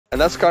And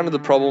that's kind of the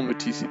problem with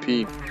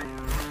TCP.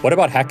 What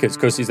about hackers?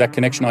 Because is that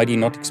connection ID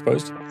not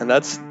exposed? And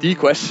that's the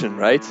question,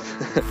 right?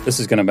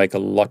 This is going to make a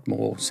lot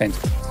more sense.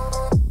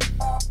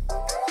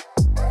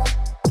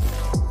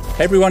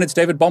 Hey everyone, it's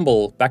David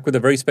Bombal, back with a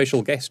very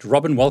special guest.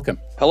 Robin, welcome.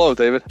 Hello,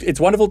 David. It's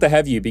wonderful to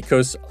have you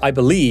because I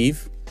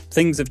believe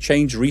things have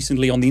changed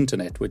recently on the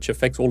internet, which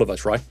affects all of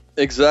us, right?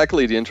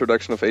 Exactly. The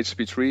introduction of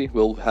HTTP3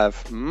 will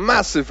have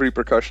massive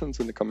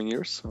repercussions in the coming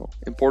years. So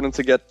important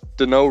to get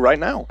to know right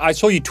now. I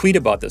saw you tweet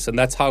about this, and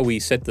that's how we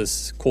set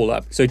this call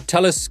up. So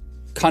tell us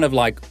kind of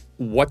like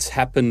what's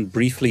happened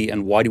briefly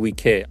and why do we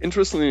care?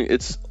 Interestingly,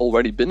 it's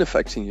already been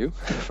affecting you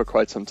for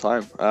quite some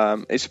time.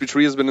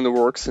 HTTP3 has been in the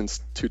works since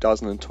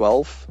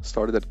 2012,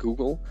 started at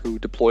Google, who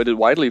deployed it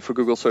widely for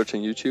Google Search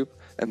and YouTube.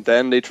 And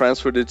then they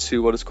transferred it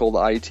to what is called the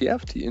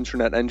IETF, the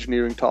Internet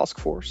Engineering Task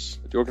Force,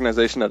 the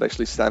organization that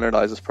actually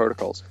standardizes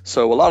protocols.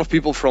 So a lot of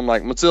people from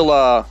like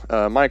Mozilla,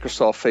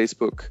 Microsoft,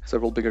 Facebook,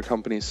 several bigger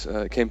companies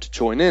came to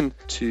join in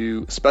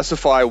to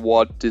specify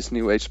what this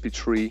new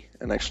HTTP3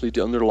 and actually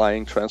the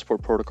underlying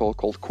transport protocol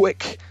called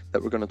QUIC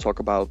that we're going to talk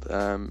about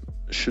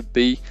should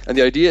be. And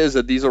the idea is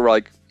that these are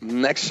like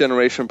next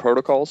generation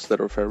protocols that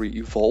are very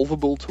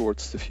evolvable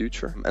towards the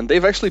future. And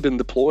they've actually been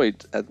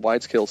deployed at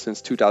wide scale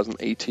since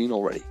 2018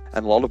 already.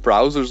 And a lot of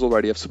browsers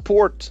already have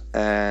support,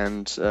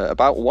 and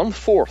about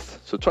 1/4,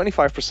 so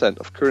 25%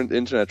 of current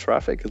internet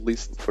traffic, at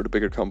least for the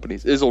bigger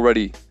companies, is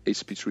already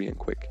HTTP3 and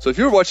QUIC. So if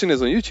you're watching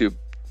this on YouTube,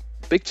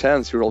 big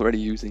chance you're already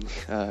using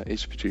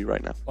HTTP3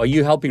 right now. Are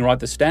you helping write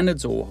the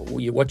standards, or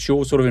what's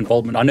your sort of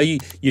involvement? I know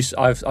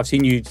I've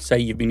seen you say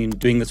you've been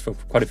doing this for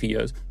quite a few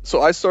years.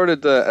 So I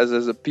started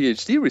as a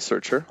PhD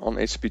researcher on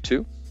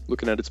HTTP2,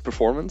 looking at its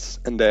performance,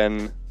 and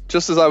then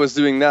just as I was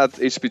doing that,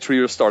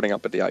 HTTP3 was starting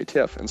up at the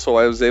IETF, and so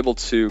I was able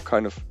to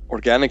kind of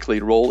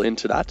organically roll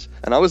into that,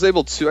 and I was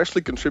able to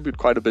actually contribute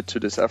quite a bit to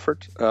this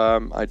effort.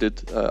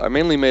 I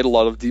mainly made a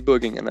lot of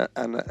debugging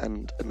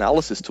and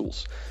analysis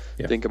tools.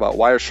 Yeah. Think about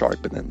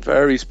Wireshark, but then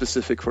very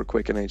specific for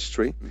QUIC and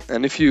H3.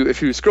 And if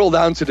you scroll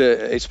down to the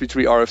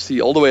HTTP3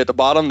 RFC, all the way at the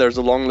bottom, there's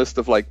a long list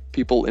of like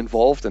people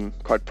involved, and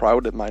quite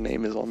proud that my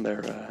name is on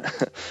there.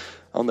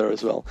 On there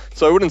as well.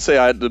 So I wouldn't say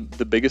I had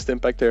the biggest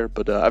impact there,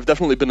 but I've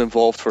definitely been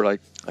involved for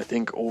like I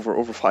think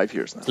over 5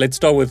 years now. Let's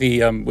start with the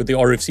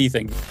RFC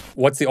thing.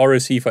 What's the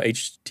RFC for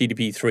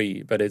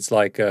HTTP3? But it's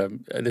like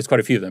there's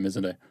quite a few of them,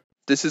 isn't there?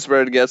 This is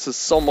where it gets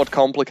somewhat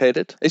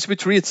complicated.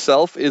 HTTP3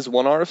 itself is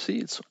one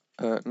RFC. It's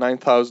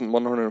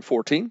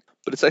 9,114.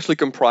 But it's actually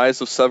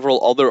comprised of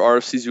several other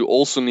RFCs you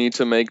also need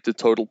to make the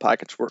total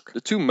package work. The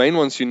two main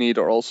ones you need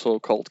are also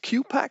called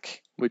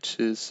QPAC, which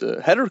is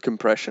header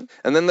compression.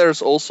 And then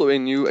there's also a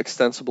new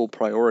extensible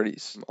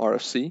priorities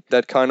RFC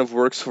that kind of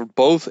works for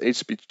both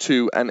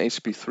HTTP2 and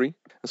HTTP3.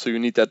 And so you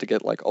need that to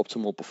get like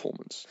optimal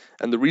performance.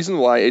 And the reason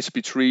why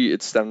HTTP3,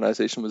 its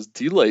standardization was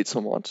delayed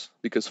somewhat,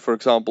 because for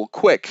example,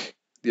 QUIC,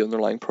 the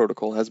underlying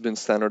protocol, has been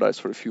standardized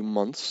for a few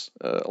months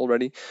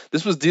already.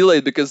 This was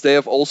delayed because they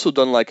have also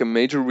done like a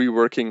major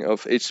reworking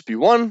of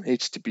HTTP1,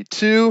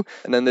 HTTP2,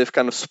 and then they've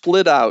kind of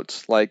split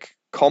out like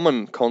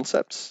common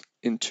concepts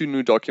in two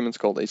new documents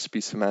called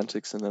HTTP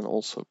semantics and then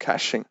also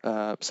caching,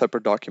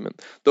 separate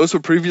document. Those were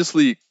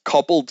previously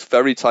coupled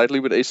very tightly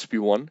with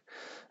HTTP1.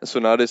 And so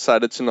now they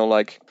decided to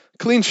like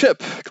clean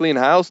ship, clean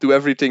house, do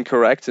everything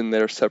correct in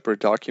their separate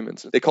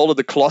documents. They call it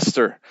a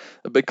cluster,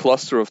 a big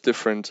cluster of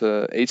different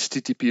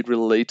HTTP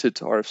related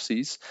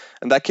RFCs.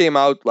 And that came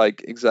out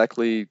like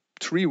exactly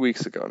 3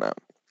 weeks ago now.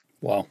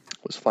 Wow.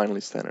 It was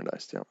finally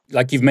standardized, yeah.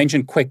 Like you've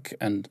mentioned QUIC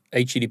and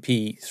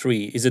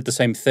HTTP3. Is it the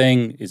same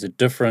thing? Is it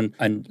different?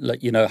 And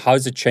how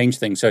does it change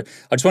things? So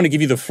I just want to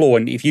give you the floor.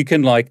 And if you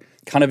can like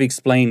kind of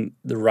explain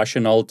the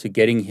rationale to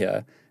getting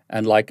here.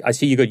 And like, I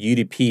see you got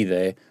UDP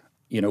there.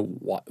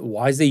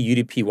 Why is there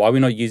UDP? Why are we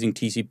not using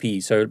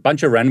TCP? So a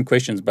bunch of random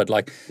questions, but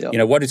like,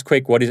 what is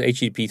QUIC? What is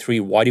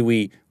HTTP3? Why do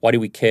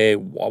we care?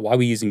 Why are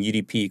we using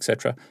UDP,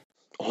 etc.?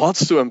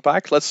 Lots to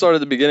unpack. Let's start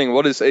at the beginning.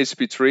 What is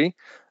HTTP3?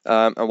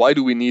 And why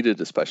do we need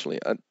it especially?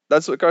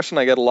 That's a question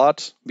I get a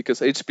lot because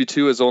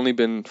HTTP2 has only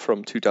been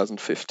from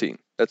 2015.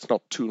 That's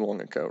not too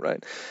long ago,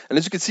 right? And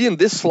as you can see in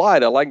this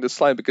slide, I like this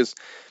slide because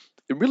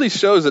it really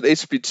shows that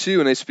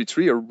HTTP2 and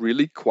HTTP3 are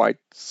really quite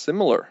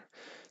similar.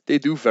 They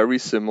do very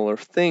similar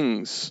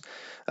things.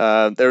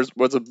 There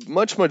was a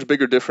much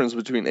bigger difference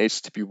between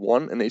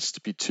HTTP1 and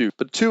HTTP2,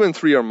 but 2 and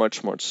 3 are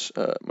much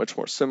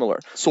more similar.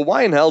 So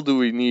why in hell do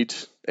we need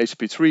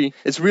HTTP3?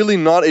 It's really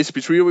not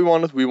HTTP3 we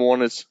wanted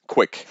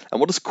QUIC. And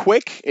what is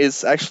QUIC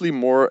is actually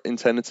more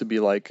intended to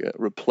be like a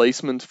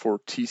replacement for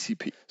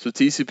TCP. So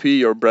TCP,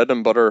 your bread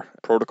and butter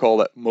protocol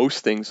that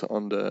most things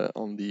on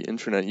the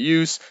internet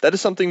use, that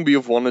is something we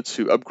have wanted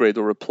to upgrade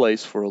or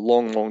replace for a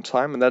long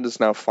time, and that is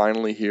now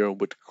finally here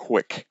with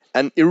QUIC.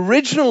 And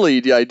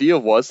originally the idea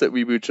was that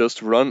we would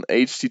just run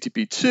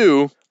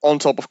HTTP2 on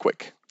top of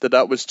QUIC.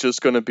 that was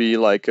just going to be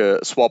like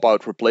a swap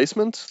out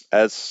replacement,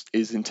 as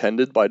is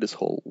intended by this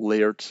whole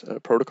layered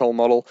protocol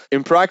model.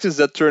 In practice,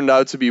 that turned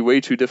out to be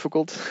way too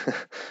difficult.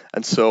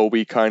 And so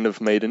we kind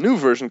of made a new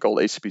version called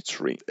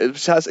HTTP3.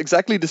 It has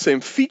exactly the same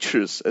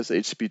features as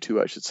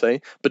HTTP2, I should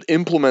say, but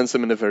implements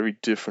them in a very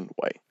different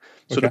way.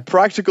 So the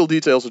practical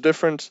details are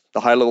different.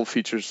 The high-level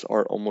features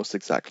are almost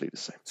exactly the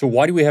same. So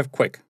why do we have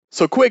QUIC?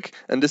 So QUIC,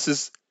 and this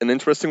is an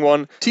interesting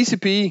one,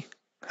 TCP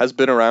has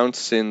been around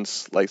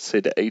since, like, say,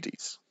 the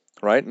 80s,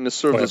 right? And it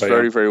served us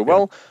very, very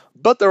well.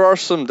 But there are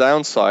some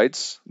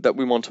downsides that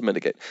we want to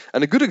mitigate.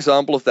 And a good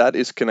example of that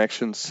is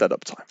connection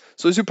setup time.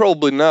 So as you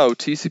probably know,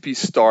 TCP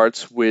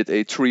starts with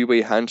a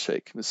three-way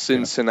handshake, the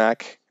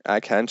SYN-SYN-ACK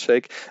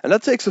handshake, and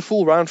that takes a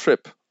full round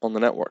trip on the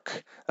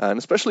network. And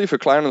especially if your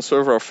client and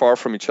server are far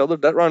from each other,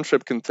 that round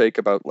trip can take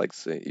about, like,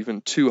 say,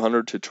 even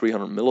 200 to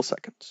 300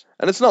 milliseconds.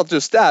 And it's not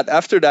just that.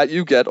 After that,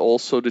 you get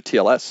also the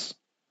TLS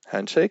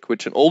handshake,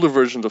 which in older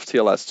versions of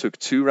TLS took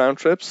 2 round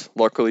trips.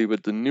 Luckily,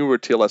 with the newer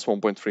TLS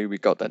 1.3, we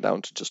got that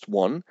down to just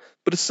 1,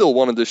 but it's still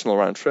 1 additional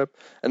round trip.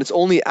 And it's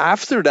only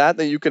after that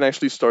that you can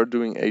actually start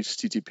doing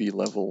HTTP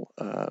level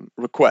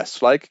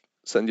requests, like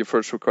send your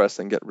first request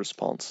and get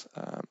response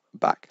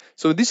back.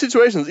 So in these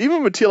situations,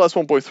 even with TLS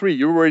 1.3,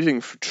 you're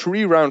waiting for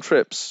 3 round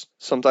trips,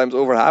 sometimes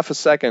over half a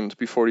second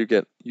before you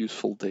get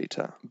useful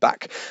data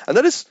back. And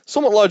that is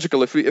somewhat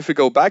logical. If we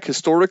go back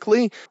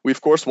historically, we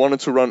of course wanted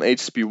to run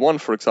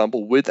HTTP1, for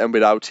example, with and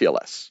without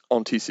TLS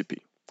on TCP.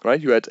 Right,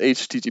 you had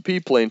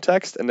HTTP plain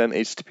text and then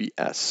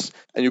HTTPS,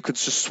 and you could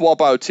just swap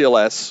out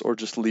TLS or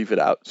just leave it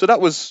out. So that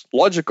was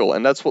logical,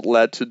 and that's what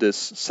led to this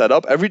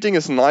setup. Everything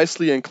is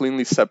nicely and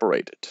cleanly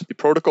separated. The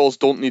protocols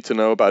don't need to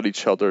know about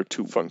each other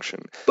to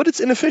function. But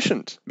it's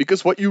inefficient,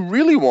 because what you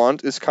really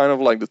want is kind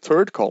of like the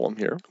third column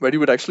here, where you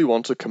would actually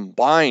want to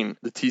combine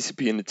the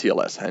TCP and the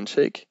TLS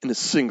handshake in a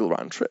single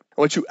round trip.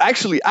 And what you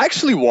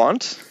actually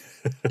want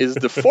is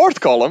the fourth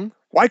column.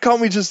 Why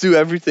can't we just do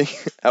everything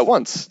at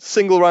once?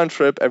 Single round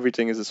trip,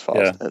 everything is as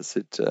fast as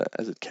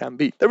it can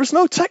be. There is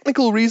no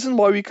technical reason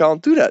why we can't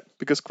do that,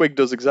 because QUIC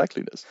does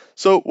exactly this.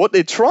 So what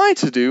they tried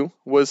to do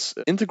was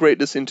integrate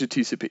this into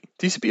TCP.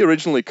 TCP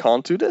originally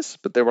can't do this,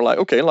 but they were like,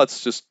 okay,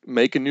 let's just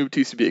make a new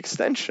TCP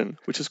extension,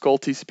 which is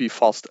called TCP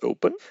Fast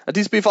Open. And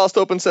TCP Fast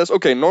Open says,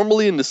 okay,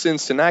 normally in the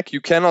SYN-SYN-ACK,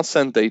 you cannot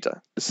send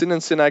data. The SYN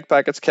and SYN-ACK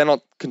packets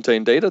cannot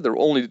contain data. They're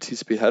only the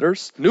TCP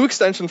headers. New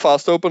extension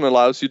Fast Open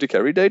allows you to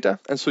carry data,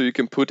 and so you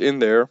can put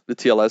in there the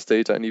TLS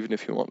data, and even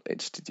if you want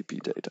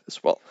HTTP data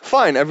as well.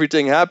 Fine,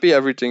 everything happy,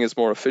 everything is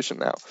more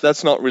efficient now.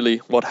 That's not really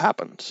what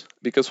happened,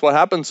 because what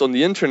happens on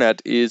the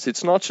internet is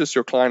it's not just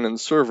your client and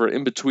server.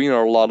 In between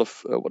are a lot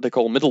of what they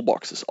call middle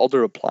boxes,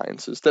 other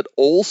appliances that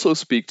also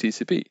speak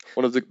TCP.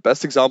 One of the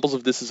best examples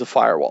of this is a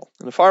firewall.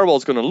 And a firewall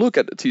is going to look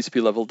at the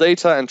TCP level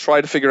data and try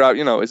to figure out,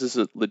 is this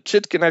a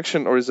legit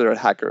connection or is there a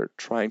hacker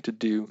trying to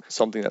do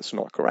something that's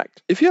not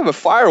correct? If you have a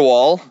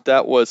firewall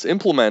that was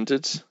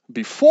implemented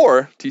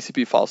before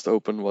TCP Fast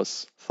Open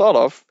was thought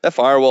of, that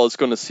firewall is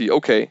going to see,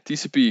 okay,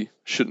 TCP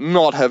should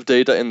not have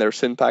data in their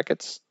SYN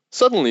packets.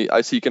 Suddenly,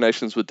 I see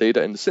connections with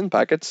data in the SYN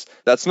packets.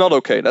 That's not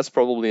okay. That's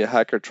probably a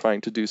hacker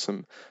trying to do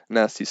some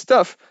nasty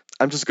stuff.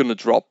 I'm just going to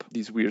drop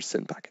these weird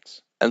SYN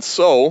packets. And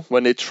so,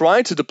 when they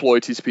try to deploy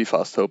TCP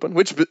Fast Open,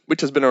 which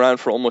has been around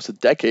for almost a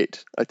decade,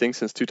 I think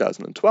since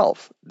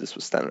 2012, this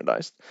was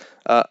standardized,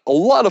 a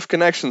lot of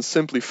connections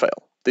simply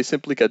fail. They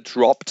simply get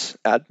dropped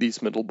at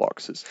these middle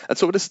boxes. And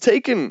so it has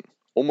taken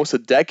almost a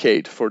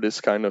decade for this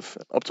kind of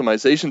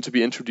optimization to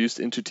be introduced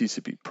into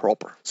TCP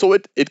proper. So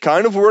it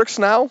kind of works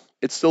now.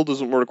 It still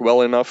doesn't work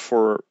well enough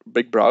for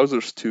big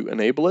browsers to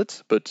enable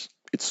it, but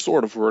it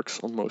sort of works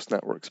on most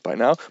networks by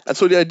now. And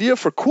so the idea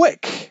for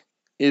QUIC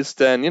is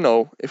then,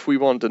 if we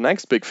want the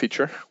next big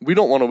feature, we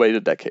don't want to wait a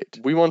decade.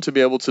 We want to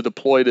be able to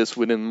deploy this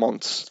within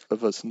months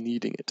of us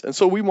needing it. And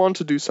so we want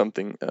to do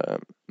something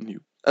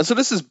new. And so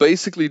this is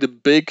basically the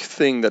big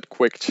thing that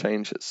QUIC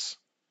changes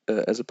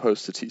as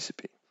opposed to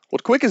TCP.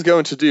 What QUIC is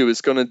going to do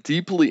is going to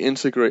deeply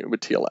integrate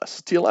with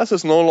TLS. TLS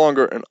is no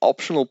longer an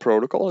optional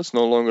protocol. It's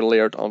no longer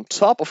layered on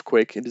top of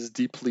QUIC. It is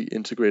deeply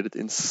integrated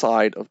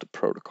inside of the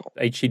protocol.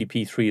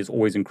 HTTP3 is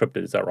always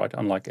encrypted, is that right?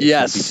 Unlike HTTP2,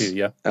 yes,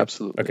 yeah?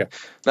 Absolutely. Okay.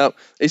 Now,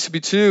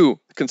 HTTP2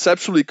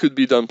 conceptually could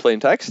be done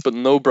plain text, but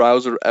no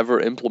browser ever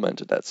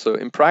implemented that. So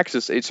in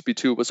practice,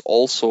 HTTP2 was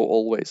also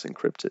always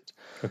encrypted,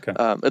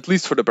 at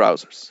least for the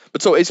browsers.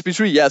 But so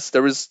HTTP3, yes,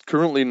 there is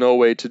currently no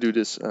way to do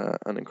this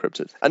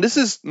unencrypted. And this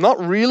is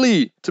not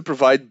really to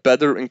provide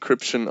better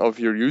encryption of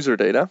your user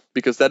data,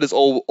 because that is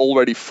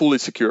already fully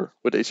secure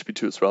with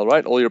HTTP2 as well,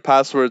 right? All your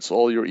passwords,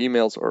 all your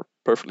emails are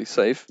perfectly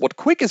safe. What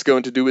QUIC is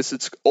going to do is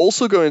it's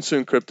also going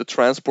to encrypt the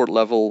transport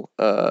level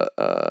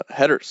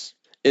headers.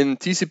 In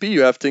TCP,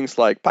 you have things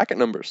like packet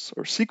numbers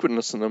or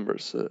sequence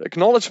numbers,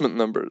 acknowledgement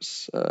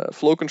numbers,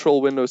 flow control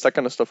windows, that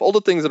kind of stuff. All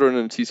the things that are in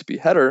a TCP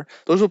header,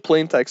 those are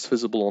plain text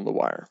visible on the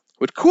wire.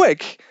 With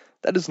QUIC,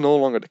 that is no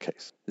longer the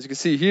case. As you can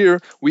see here,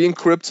 we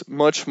encrypt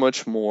much,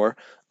 much more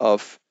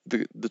of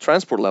the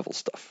transport level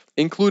stuff,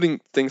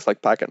 including things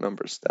like packet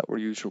numbers that were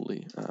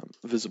usually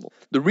visible.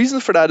 The reason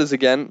for that is,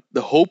 again,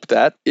 the hope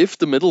that if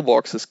the middle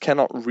boxes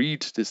cannot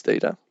read this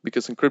data,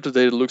 because encrypted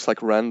data looks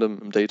like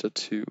random data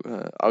to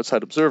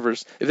outside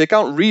observers, if they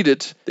can't read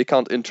it, they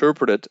can't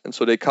interpret it, and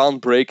so they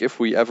can't break if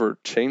we ever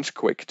change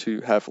Quick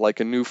to have like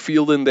a new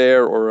field in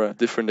there or a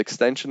different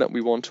extension that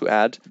we want to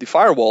add. The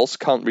firewalls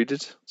can't read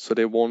it, so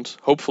they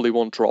hopefully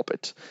won't drop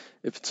it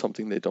if it's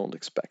something they don't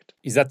expect.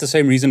 Is that the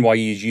same reason why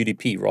you use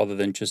UDP rather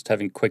than just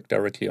having Quick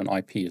directly on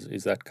IP?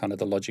 Is that kind of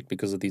the logic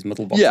because of these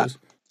middle boxes? Yeah.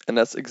 And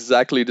that's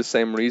exactly the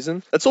same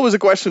reason. That's always a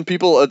question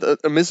people,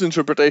 a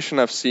misinterpretation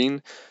I've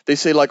seen. They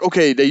say like,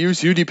 okay, they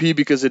use UDP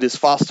because it is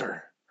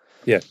faster.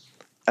 Yeah.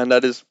 And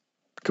that is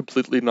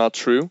completely not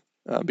true.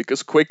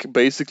 Because Quick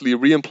basically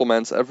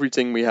re-implements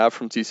everything we have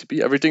from TCP,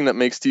 everything that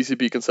makes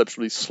TCP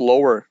conceptually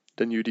slower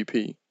than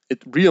UDP.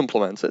 It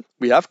re-implements it.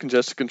 We have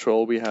congestion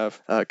control, we have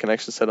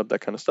connection setup, that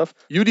kind of stuff.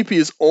 UDP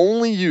is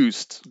only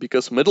used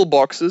because middle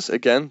boxes,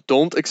 again,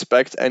 don't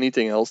expect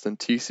anything else than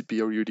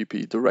TCP or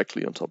UDP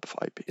directly on top of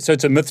IP. So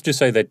it's a myth to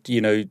say that,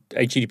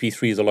 HTTP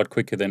 3 is a lot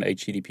quicker than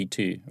HTTP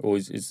 2, or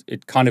is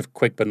it kind of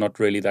quick but not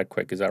really that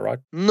quick? Is that right?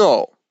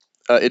 No.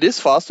 It is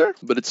faster,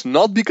 but it's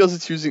not because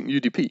it's using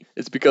UDP.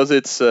 It's because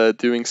it's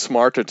doing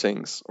smarter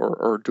things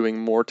or doing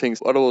more things.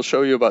 What I will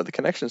show you about the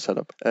connection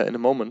setup in a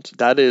moment,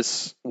 that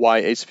is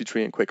why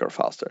HTTP3 and Quick are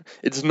faster.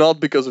 It's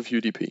not because of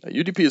UDP.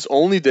 UDP is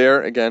only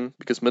there, again,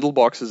 because middle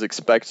boxes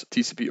expect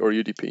TCP or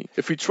UDP.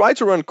 If we try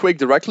to run Quick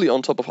directly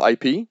on top of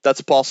IP,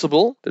 that's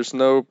possible. There's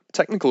no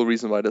technical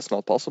reason why that's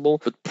not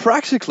possible. But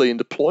practically and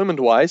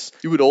deployment-wise,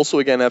 you would also,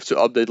 again, have to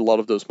update a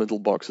lot of those middle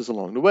boxes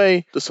along the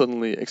way to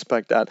suddenly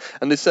expect that.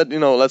 And they said,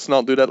 let's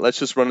not do that. Let's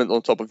just run it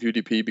on top of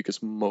UDP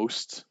because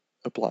most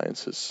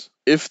appliances,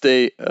 if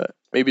they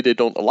maybe they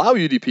don't allow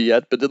UDP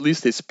yet, but at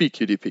least they speak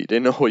UDP. They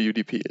know what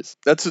UDP is.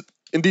 That's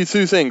indeed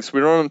two things. We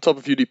run on top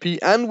of UDP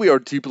and we are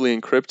deeply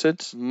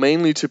encrypted,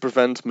 mainly to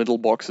prevent middle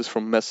boxes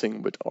from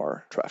messing with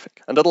our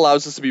traffic. And that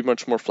allows us to be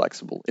much more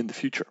flexible in the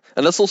future.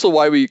 And that's also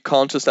why we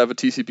can't just have a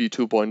TCP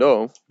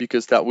 2.0,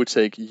 because that would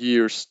take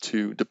years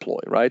to deploy,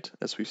 right?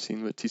 As we've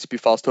seen with TCP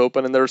Fast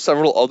Open. And there are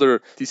several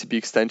other TCP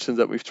extensions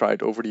that we've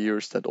tried over the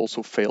years that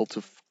also fail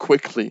to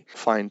quickly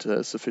find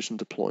sufficient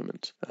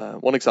deployment.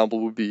 One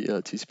example would be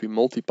TCP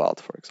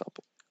Multipath, for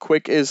example.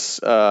 Quick is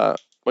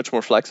much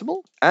more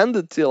flexible, and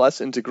the TLS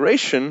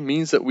integration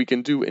means that we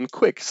can do in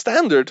Quick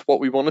standard what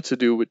we wanted to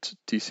do with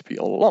TCP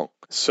all along.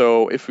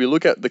 So if we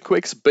look at the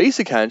Quick's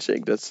basic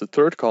handshake, that's the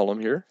third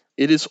column here,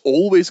 it is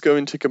always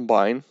going to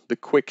combine the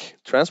Quick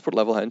transport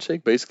level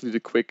handshake, basically the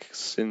Quick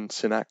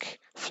SYN-ACK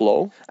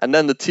flow, and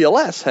then the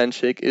TLS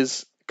handshake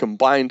is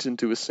combined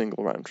into a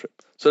single round trip.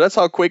 So that's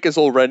how Quick is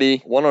already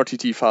 1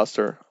 RTT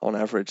faster on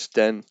average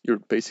than your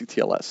basic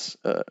TLS,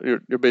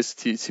 your basic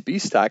TCP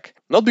stack,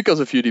 not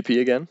because of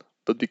UDP again,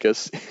 but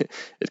because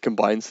it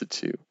combines the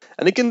two.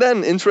 And it can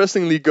then,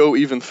 interestingly, go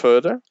even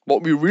further.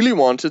 What we really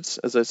wanted,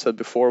 as I said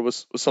before,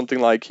 was something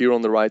like here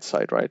on the right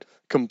side, right?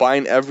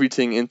 Combine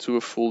everything into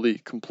a fully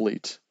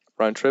complete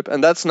round trip.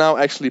 And that's now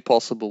actually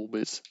possible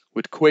with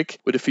Quick,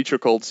 with a feature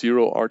called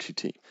 0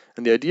 RTT.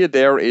 And the idea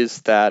there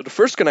is that the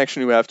first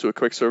connection you have to a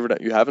Quick server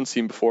that you haven't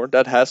seen before,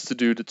 that has to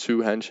do the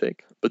 2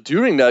 handshake. But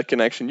during that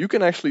connection, you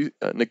can actually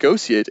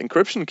negotiate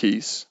encryption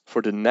keys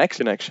for the next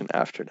connection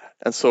after that.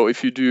 And so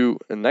if you do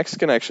a next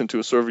connection to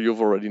a server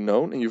you've already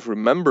known and you've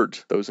remembered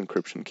those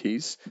encryption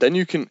keys, then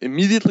you can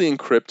immediately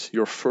encrypt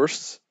your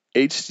first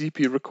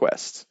HTTP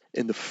request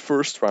in the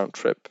first round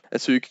trip.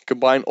 And so you can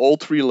combine all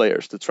 3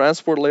 layers, the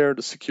transport layer,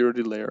 the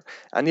security layer,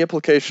 and the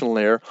application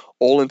layer,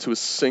 all into a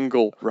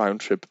single round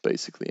trip,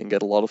 basically, and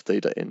get a lot of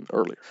data in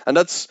earlier. And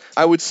that's,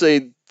 I would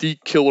say, the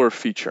killer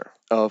feature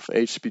of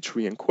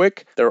HTTP3 and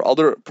Quick. There are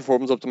other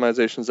performance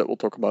optimizations that we'll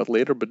talk about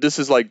later, but this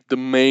is like the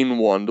main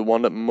one, the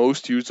one that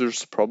most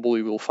users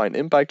probably will find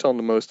impact on,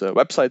 the most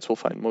websites will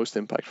find most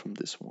impact from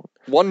this one.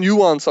 One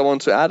nuance I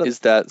want to add is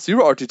that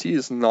 0 RTT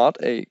is not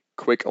a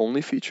Quick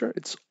only feature.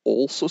 It's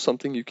also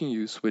something you can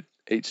use with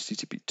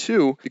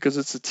HTTP2 because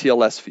it's a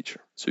TLS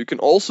feature. So you can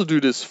also do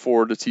this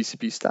for the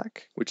TCP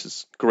stack, which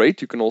is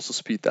great. You can also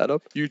speed that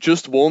up. You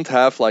just won't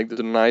have like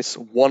the nice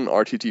 1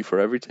 RTT for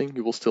everything.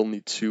 You will still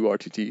need 2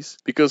 RTTs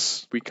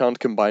because we can't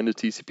combine the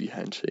TCP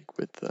handshake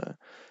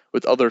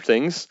with other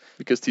things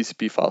because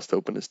TCP Fast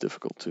Open is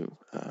difficult to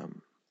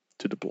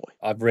deploy.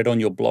 I've read on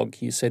your blog,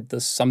 you said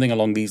this something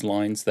along these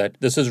lines, that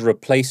this is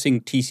replacing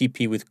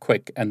TCP with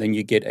Quick and then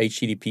you get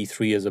HTTP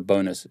 3 as a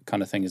bonus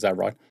kind of thing. Is that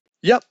right?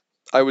 Yep,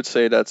 I would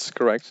say that's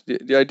correct.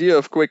 The idea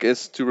of Quick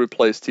is to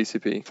replace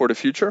TCP for the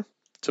future,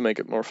 to make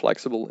it more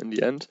flexible in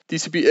the end.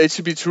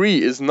 HTTP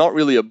 3 is not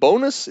really a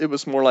bonus, it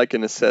was more like a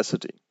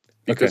necessity.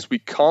 Because we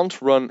can't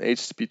run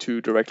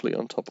HTTP2 directly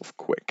on top of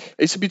Quick.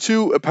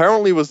 HTTP2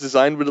 apparently was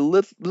designed with a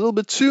little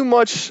bit too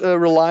much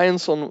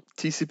reliance on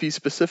TCP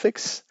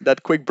specifics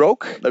that Quick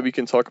broke, that we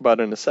can talk about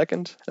in a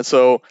second. And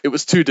so it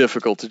was too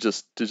difficult to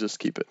just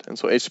keep it. And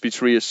so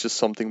HTTP3 is just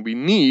something we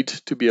need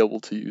to be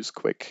able to use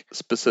Quick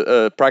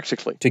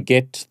practically. To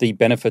get the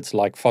benefits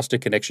like faster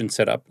connection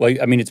setup, well,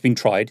 I mean, it's been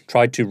tried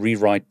to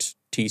rewrite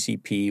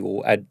TCP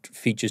or add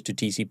features to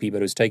TCP, but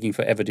it was taking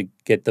forever to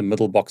get the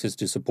middle boxes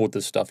to support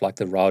this stuff, like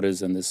the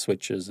routers and the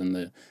switches and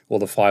the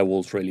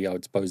firewalls, really, I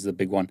would suppose, the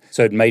big one.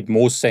 So it made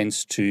more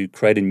sense to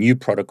create a new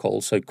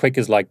protocol. So QUIC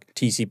is like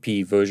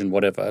TCP version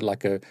whatever,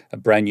 like a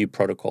brand new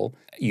protocol.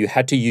 You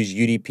had to use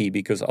UDP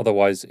because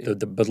otherwise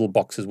the middle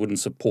boxes wouldn't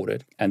support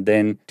it. And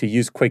then to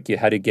use QUIC, you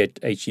had to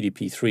get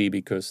HTTP 3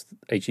 because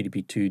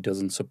HTTP 2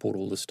 doesn't support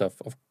all the stuff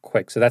of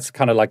QUIC. So that's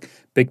kind of like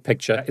big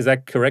picture. Is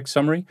that correct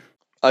summary?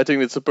 I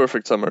think it's a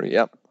perfect summary,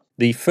 yeah.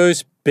 The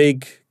first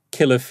big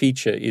killer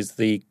feature is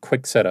the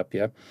QUIC setup,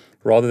 yeah?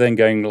 Rather than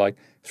going like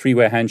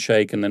three-way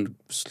handshake and then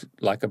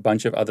like a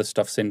bunch of other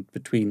stuff sent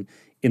between,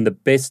 in the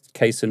best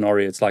case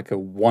scenario, it's like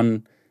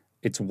one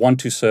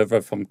to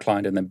server from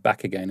client and then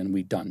back again and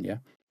we're done, yeah?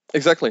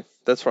 Exactly,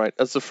 that's right.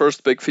 That's the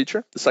first big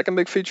feature. The second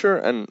big feature,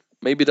 and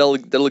maybe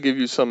that'll give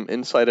you some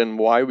insight in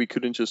why we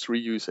couldn't just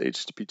reuse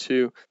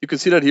HTTP2. You can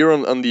see that here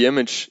on the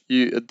image,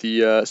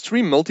 the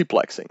stream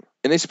multiplexing.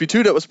 In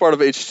HTTP2, that was part of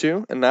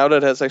H2, and now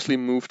that has actually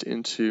moved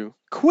into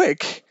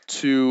QUIC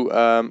to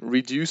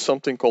reduce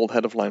something called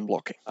head-of-line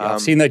blocking. Yeah,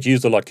 I've seen that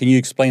used a lot. Can you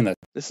explain that?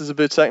 This is a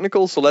bit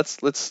technical, so let's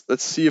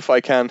see if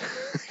I can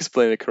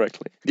explain it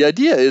correctly. The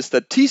idea is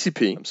that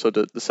TCP, so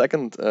the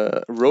second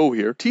row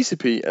here,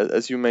 TCP,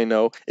 as you may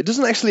know, it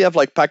doesn't actually have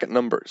like packet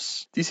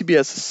numbers. TCP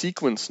has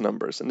sequence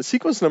numbers, and the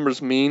sequence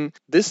numbers mean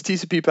this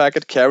TCP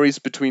packet carries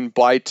between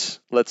byte,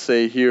 let's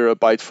say here a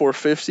byte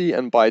 450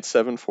 and byte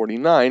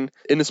 749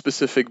 in a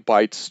specific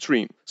byte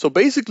stream. So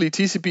basically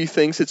TCP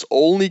thinks it's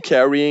only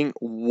carrying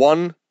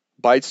one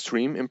byte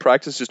stream, in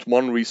practice just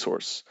one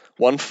resource.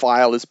 One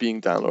file is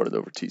being downloaded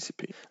over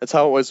TCP. That's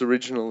how it was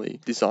originally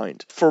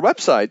designed. For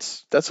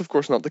websites, that's of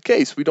course not the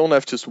case. We don't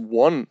have just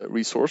one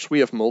resource, we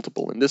have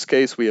multiple. In this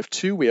case, we have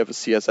two. We have a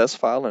CSS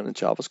file and a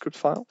JavaScript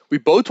file. We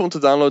both want to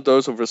download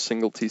those over a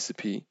single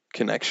TCP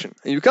connection.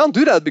 And you can't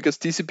do that because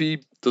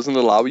TCP doesn't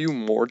allow you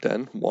more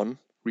than one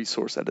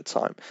resource at a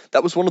time.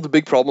 That was one of the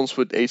big problems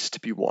with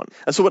HTTP1.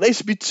 And so what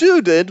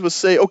HTTP2 did was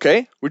say,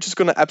 okay, we're just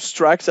going to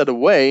abstract that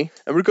away,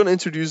 and we're going to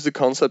introduce the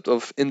concept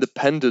of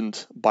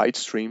independent byte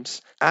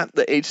streams at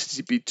the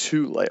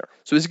HTTP2 layer.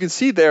 So as you can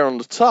see there on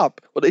the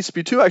top, what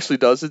HTTP2 actually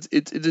does,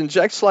 it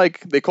injects, like,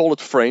 they call it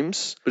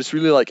frames, but it's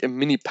really like a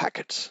mini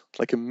packet.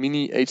 Like a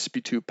mini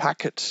HTTP2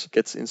 packet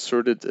gets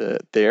inserted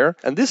there.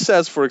 And this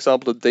says, for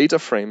example, the data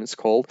frame is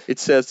called, it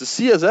says the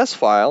CSS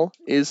file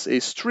is a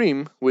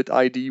stream with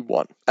ID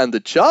 1. And the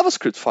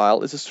JavaScript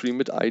file is a stream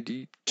with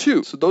ID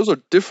 2. So those are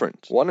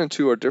different. 1 and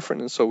 2 are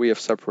different, and so we have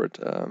separate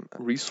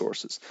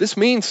resources. This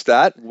means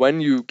that when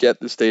you get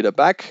this data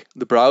back,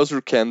 the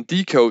browser can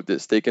decode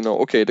this. They can know,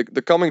 okay,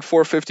 the coming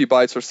 450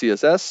 bytes are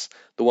CSS.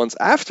 The ones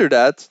after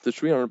that, the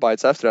 300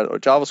 bytes after that, are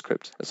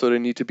JavaScript. And so they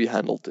need to be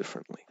handled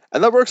differently.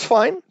 And that works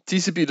fine.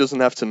 TCP doesn't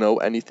have to know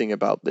anything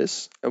about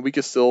this, and we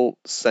can still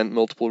send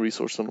multiple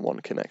resources on one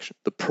connection.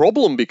 The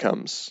problem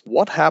becomes,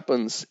 what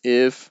happens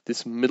if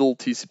this middle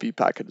TCP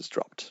packet is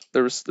dropped?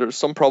 There's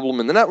some problem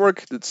in the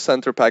network, the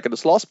center packet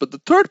is lost, but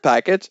the third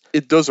packet,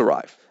 it does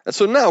arrive. And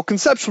so now,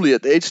 conceptually,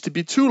 at the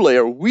HTTP2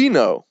 layer, we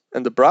know,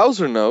 and the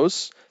browser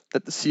knows,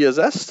 that the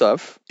CSS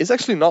stuff is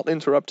actually not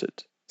interrupted.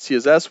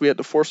 CSS, we had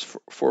the first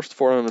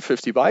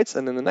 450 bytes,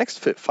 and in the next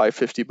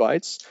 550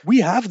 bytes,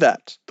 we have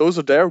that. Those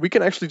are there. We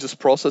can actually just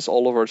process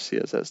all of our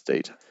CSS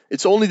data.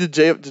 It's only the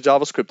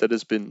JavaScript that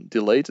has been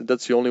delayed, and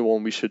that's the only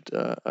one we should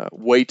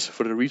wait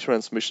for the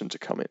retransmission to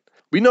come in.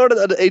 We know that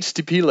at the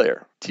HTTP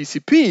layer,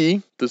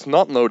 TCP does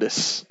not know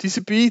this.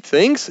 TCP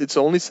thinks it's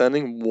only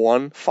sending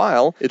one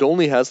file. It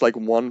only has like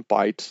 1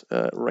 byte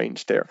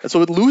range there. And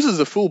so it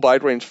loses a full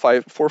byte range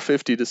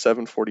 450 to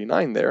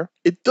 749 there.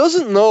 It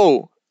doesn't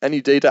know any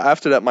data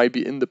after that might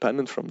be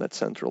independent from that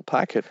central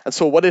packet. And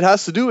so what it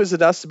has to do is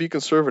it has to be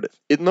conservative.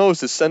 It knows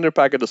the sender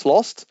packet is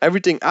lost.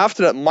 Everything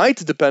after that might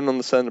depend on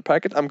the sender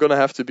packet. I'm going to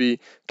have to be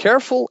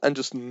careful and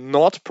just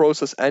not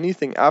process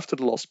anything after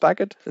the lost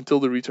packet until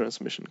the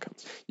retransmission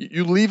comes.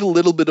 You leave a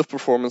little bit of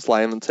performance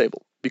lying on the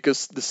table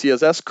because the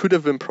CSS could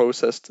have been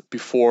processed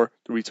before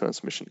the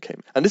retransmission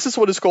came. And this is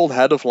what is called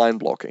head-of-line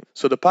blocking.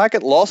 So the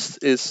packet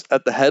lost is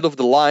at the head of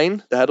the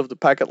line, the head of the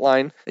packet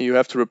line, and you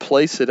have to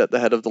replace it at the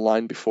head of the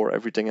line before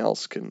everything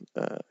else can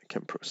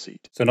proceed.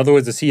 So in other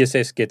words, the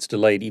CSS gets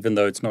delayed even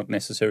though it's not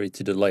necessary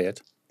to delay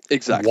it.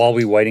 Exactly. While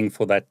we're waiting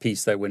for that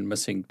piece that went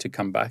missing to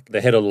come back.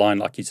 The header line,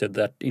 like you said,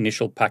 that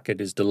initial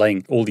packet is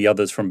delaying all the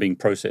others from being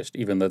processed,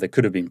 even though they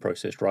could have been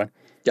processed, right?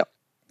 Yeah.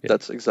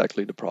 That's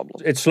exactly the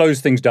problem. It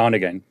slows things down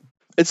again.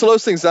 It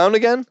slows things down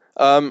again.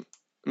 Not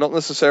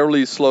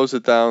necessarily slows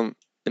it down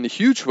in a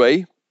huge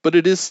way, but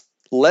it is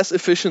less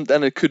efficient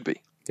than it could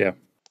be. Yeah.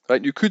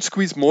 Right? You could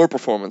squeeze more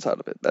performance out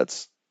of it.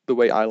 That's the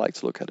way I like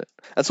to look at it.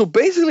 And so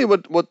basically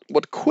what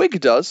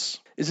QUIC does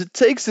is it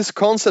takes this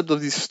concept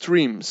of these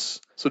streams,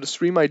 so the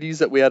stream IDs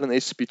that we had in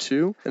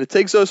HTTP2, and it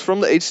takes those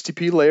from the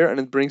HTTP layer and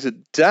it brings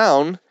it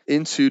down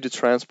into the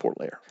transport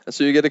layer. And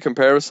so you get a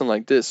comparison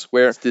like this,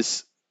 where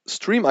this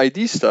stream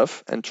ID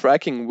stuff and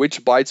tracking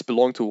which bytes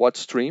belong to what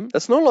stream,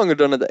 that's no longer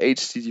done at the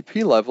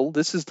HTTP level,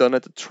 this is done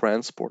at the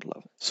transport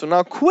level. So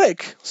now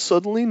QUIC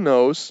suddenly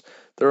knows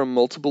there are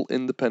multiple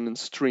independent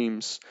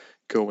streams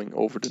going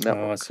over the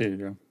network. Oh, I see.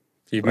 Yeah.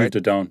 You've moved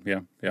it down.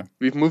 Yeah.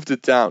 We've moved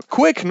it down.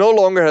 Quick no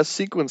longer has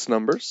sequence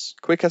numbers.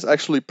 Quick has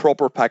actually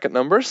proper packet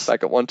numbers,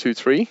 packet 1, 2,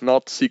 3,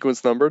 not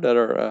sequence number that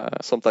are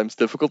sometimes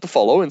difficult to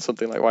follow in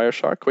something like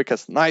Wireshark. Quick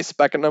has nice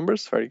packet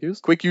numbers, very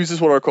good. Quick uses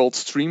what are called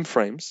stream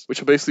frames,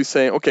 which are basically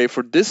saying, okay,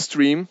 for this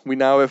stream, we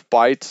now have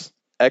byte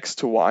X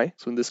to Y.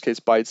 So in this case,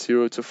 byte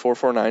 0 to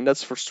 449.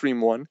 That's for stream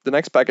 1. The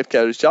next packet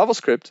carries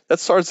JavaScript. That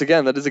starts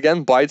again. That is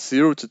again byte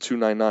 0 to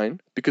 299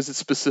 because it's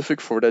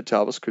specific for that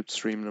JavaScript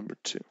stream number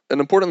 2. An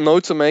important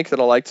note to make that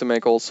I like to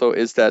make also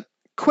is that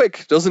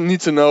Quick doesn't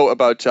need to know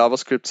about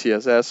JavaScript,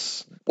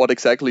 CSS, what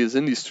exactly is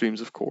in these streams,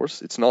 of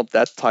course. It's not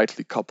that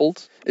tightly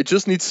coupled. It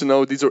just needs to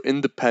know these are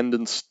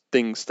independent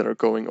things that are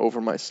going over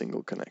my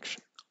single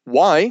connection.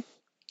 Why?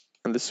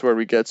 And this is where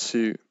we get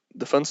to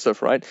the fun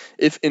stuff, right?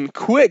 If in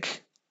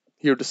Quick,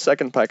 here the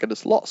second packet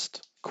is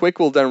lost, Quick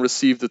will then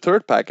receive the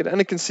third packet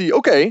and it can see,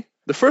 okay,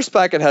 the first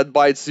packet had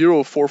byte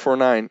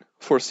 0449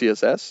 for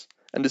CSS,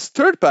 and this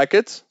third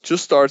packet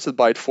just starts at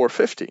byte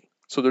 450.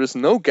 So there is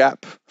no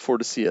gap for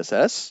the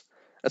CSS.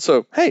 And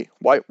so, hey,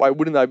 why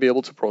wouldn't I be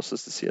able to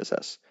process the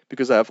CSS?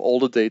 Because I have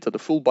all the data, the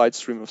full byte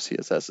stream of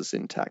CSS is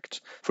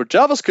intact. For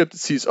JavaScript, it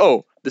sees,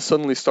 oh, this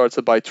suddenly starts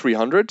at byte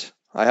 300.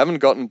 I haven't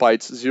gotten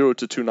bytes 0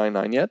 to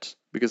 299 yet,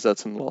 because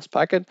that's in the lost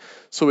packet.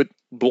 So it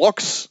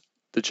blocks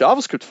the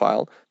JavaScript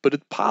file, but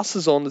it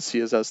passes on the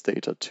CSS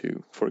data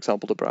to, for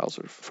example, the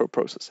browser for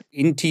processing.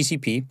 In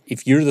TCP,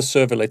 if you're the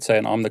server, let's say,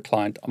 and I'm the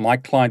client, my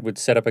client would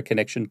set up a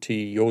connection to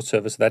your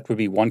server. So that would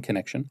be one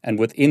connection. And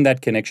within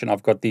that connection,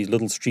 I've got these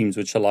little streams,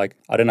 which are like,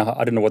 I don't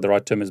know what the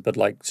right term is, but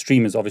like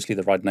stream is obviously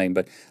the right name,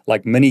 but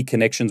like many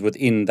connections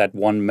within that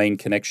one main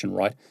connection,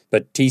 right?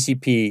 But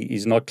TCP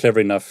is not clever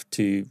enough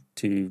to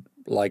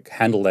like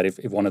handle that if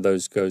one of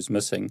those goes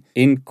missing.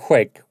 In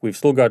Quick, we've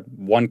still got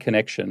one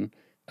connection,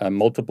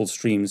 multiple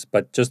streams,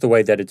 but just the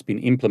way that it's been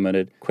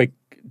implemented, Quick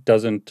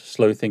doesn't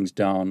slow things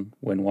down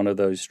when one of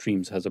those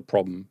streams has a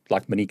problem,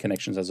 like many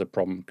connections has a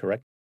problem,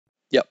 correct?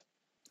 Yep,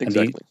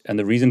 exactly. And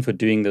the reason for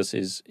doing this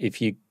is if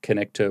you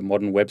connect to a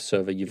modern web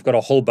server, you've got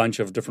a whole bunch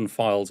of different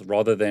files.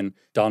 Rather than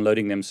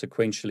downloading them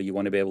sequentially, you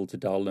want to be able to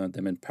download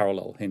them in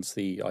parallel, hence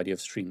the idea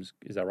of streams.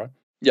 Is that right?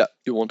 Yeah,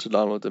 you want to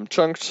download them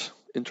chunked,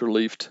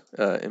 interleaved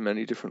in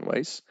many different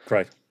ways.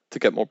 Great. To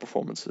get more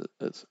performance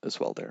as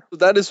well there. So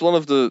that is one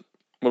of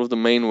the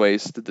main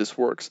ways that this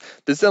works.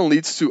 This then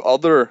leads to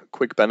other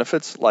Quick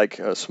benefits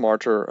like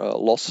smarter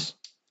loss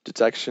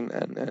detection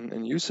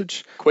and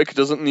usage. Quick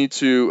doesn't need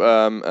to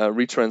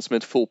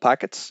retransmit full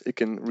packets. It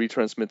can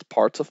retransmit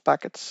parts of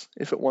packets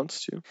if it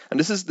wants to. And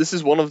this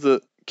is one of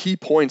the key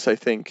points, I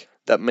think,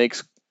 that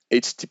makes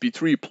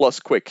HTTP3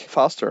 plus Quick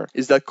faster,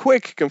 is that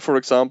Quick can, for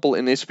example,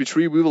 in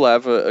HTTP3, we will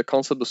have a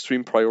concept of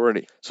stream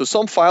priority. So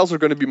some files are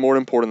going to be more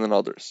important than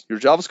others. Your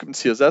JavaScript and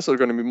CSS are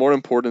going to be more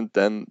important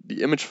than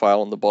the image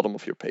file on the bottom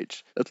of your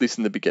page, at least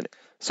in the beginning.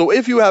 So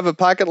if you have a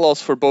packet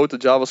loss for both the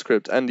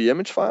JavaScript and the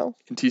image file,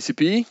 in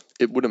TCP,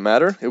 it wouldn't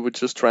matter. It would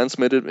just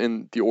transmit it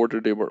in the order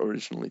they were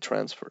originally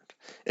transferred.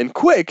 In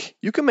Quick,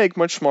 you can make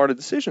much smarter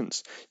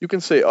decisions. You can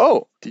say,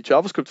 oh, the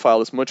JavaScript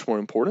file is much more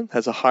important,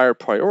 has a higher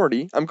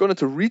priority. I'm going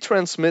to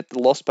retransmit the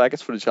lost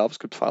packets for the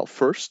JavaScript file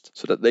first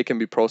so that they can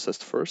be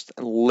processed first,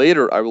 and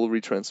later I will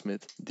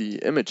retransmit the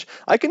image.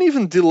 I can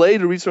even delay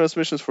the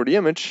retransmissions for the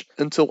image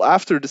until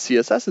after the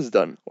CSS is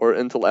done, or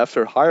until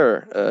after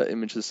higher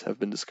images have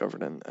been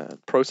discovered and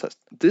processed.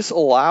 This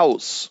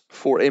allows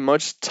for a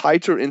much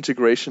tighter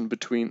integration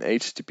between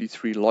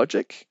HTTP3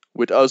 logic,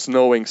 with us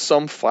knowing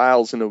some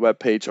files in a web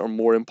page are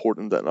more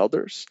important than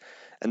others.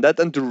 And that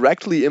then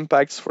directly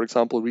impacts, for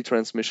example,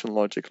 retransmission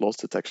logic, loss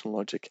detection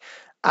logic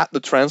at the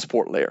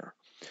transport layer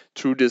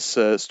through this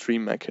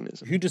stream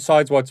mechanism. Who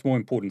decides what's more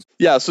important?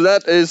 Yeah, so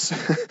that is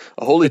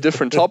a wholly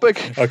different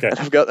topic. Okay. And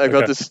I've got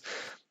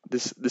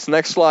this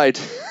next slide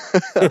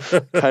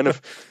kind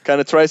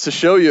of tries to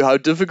show you how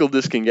difficult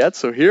this can get.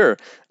 So here,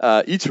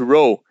 each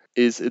row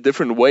is a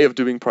different way of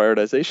doing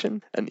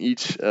prioritization, and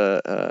each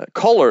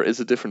color is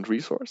a different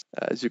resource,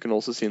 as you can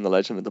also see in the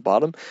legend at the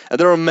bottom. And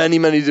there are many,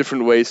 many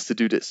different ways to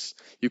do this.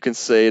 You can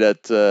say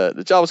that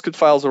the JavaScript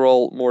files are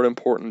all more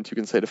important. You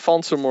can say the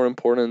fonts are more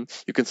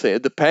important. You can say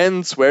it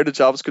depends where the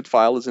JavaScript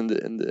file is in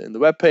the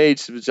web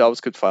page. If the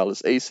JavaScript file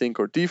is async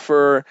or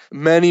defer.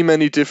 Many,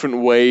 many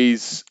different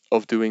ways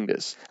of doing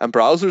this. And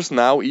browsers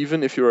now,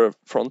 even if you're a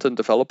front-end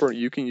developer,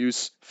 you can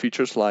use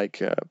features like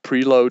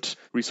preload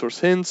resource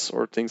hints,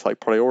 or things like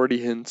priority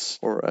hints,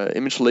 or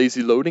image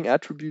lazy loading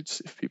attributes,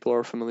 if people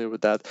are familiar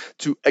with that,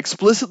 to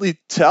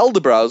explicitly tell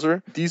the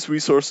browser these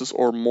resources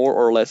are more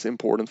or less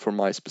important for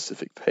my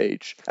specific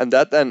page. And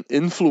that then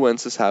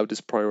influences how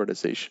this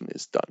prioritization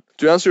is done.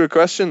 To answer your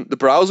question, the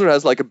browser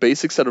has like a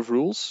basic set of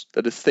rules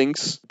that it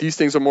thinks these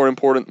things are more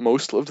important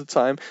most of the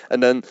time,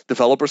 and then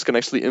developers can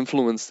actually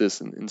influence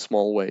this in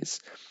small ways.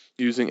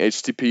 using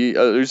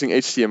using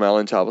HTML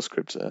and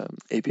JavaScript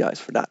APIs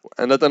for that.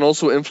 And that then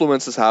also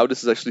influences how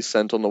this is actually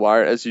sent on the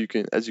wire, as you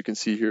can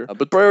see here.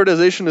 But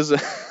prioritization is a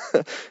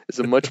is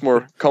a much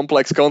more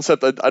complex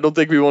concept. I don't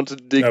think we want to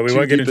dig too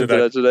deep into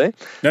that today.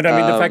 No, I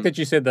mean, the fact that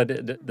you said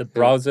that the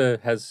browser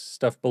has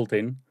stuff built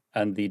in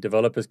and the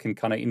developers can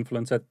kind of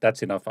influence it,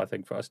 that's enough, I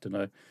think, for us to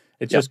know.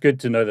 It's just good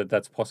to know that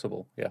that's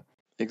possible. Yeah.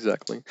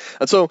 Exactly.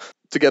 And so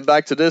to get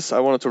back to this, I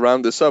wanted to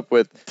round this up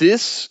with,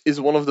 this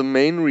is one of the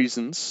main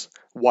reasons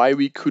why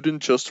we couldn't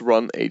just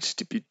run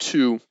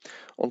HTTP2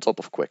 on top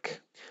of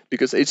Quick.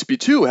 Because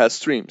HTTP2 has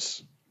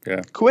streams.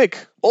 Yeah.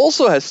 Quick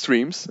also has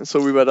streams. And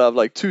so we would have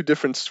like two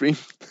different stream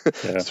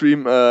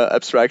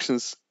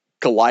abstractions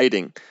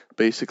colliding,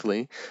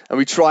 basically. And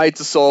we tried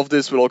to solve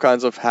this with all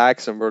kinds of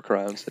hacks and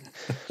workarounds.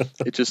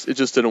 It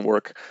just didn't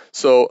work.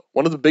 So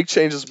one of the big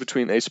changes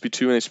between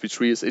HTTP2 and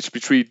HTTP3 is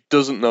HTTP3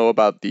 doesn't know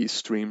about these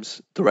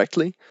streams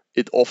directly.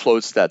 It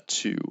offloads that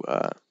to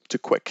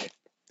Quick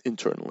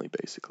internally,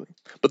 basically.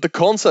 But the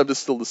concept is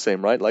still the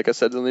same, right? Like I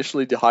said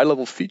initially, the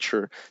high-level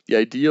feature, the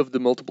idea of the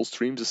multiple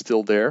streams is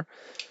still there.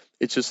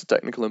 It's just a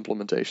technical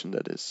implementation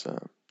that is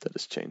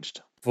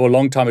changed. For a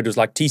long time, it was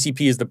like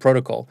TCP is the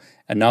protocol,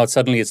 and now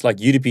suddenly it's like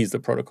UDP is the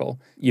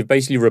protocol. You've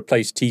basically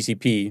replaced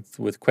TCP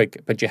with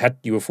Quick, but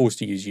you were forced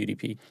to use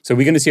UDP. So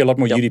we're going to see a lot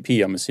more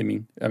UDP, I'm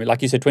assuming. I mean,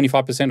 like you said,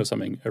 25% or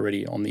something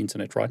already on the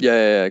internet, right?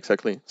 Yeah,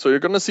 exactly. So you're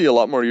going to see a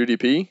lot more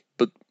UDP,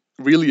 but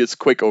really it's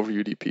Quick over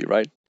UDP,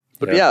 right?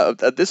 But yeah,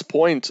 at this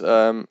point,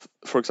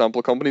 for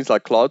example, companies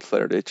like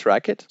Cloudflare, they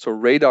track it. So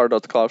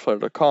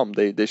radar.cloudflare.com,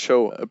 they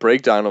show a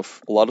breakdown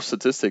of a lot of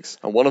statistics.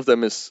 And one of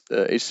them is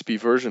HTTP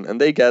version. And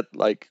they get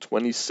like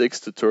 26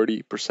 to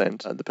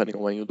 30%, depending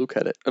on when you look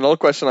at it. Another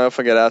question I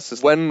often get asked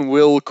is, when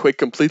will Quick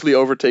completely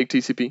overtake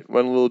TCP?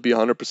 When will it be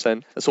 100%?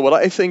 And so what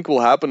I think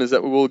will happen is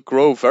that we will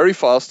grow very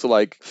fast to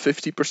like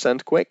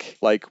 50% Quick,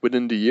 like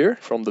within the year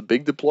from the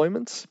big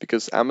deployments,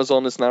 because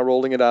Amazon is now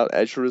rolling it out.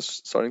 Azure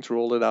is starting to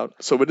roll it out.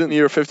 So within the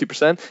year, 50%.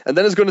 And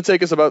then it's going to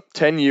take us about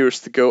 10 years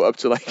to go up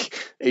to like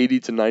 80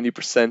 to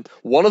 90%.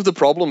 One of the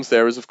problems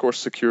there is, of course,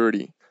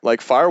 security.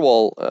 Like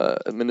firewall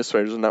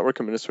administrators and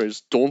network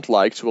administrators don't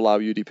like to allow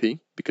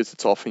UDP because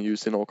it's often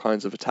used in all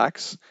kinds of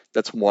attacks.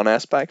 That's one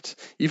aspect.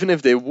 Even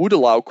if they would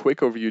allow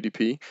Quick over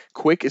UDP,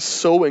 Quick is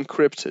so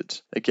encrypted.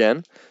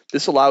 Again,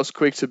 this allows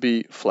Quick to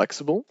be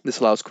flexible. This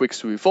allows Quick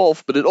to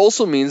evolve, but it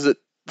also means that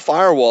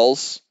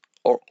firewalls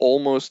are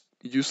almost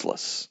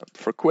useless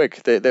for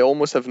Quick. They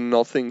almost have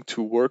nothing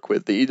to work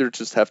with. They either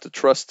just have to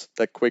trust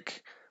that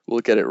Quick will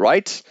get it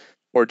right,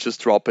 or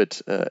just drop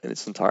it in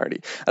its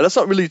entirety. And that's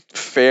not really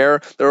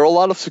fair. There are a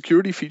lot of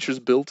security features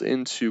built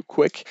into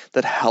Quick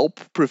that help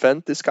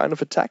prevent this kind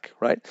of attack,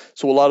 right?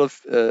 So a lot of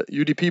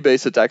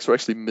UDP-based attacks are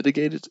actually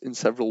mitigated in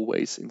several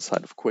ways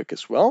inside of Quick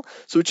as well.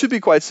 So it should be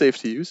quite safe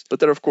to use. But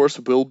there, of course,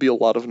 will be a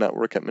lot of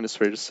network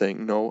administrators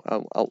saying, no,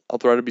 I'll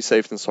rather be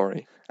safe than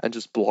sorry, and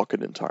just block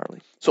it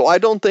entirely. So I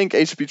don't think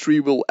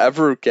HTTP3 will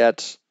ever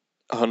get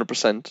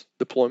 100%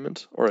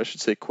 deployment, or I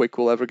should say Quick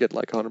will ever get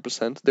like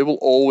 100%. They will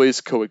always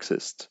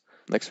coexist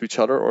next to each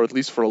other, or at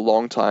least for a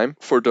long time,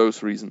 for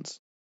those reasons.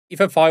 If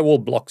a firewall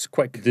blocks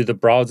Quick, do the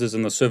browsers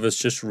and the servers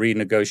just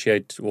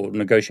renegotiate or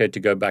negotiate to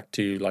go back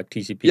to like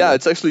TCP? Yeah,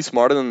 it's actually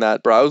smarter than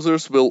that.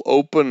 Browsers will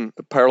open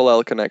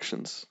parallel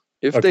connections.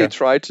 If they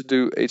try to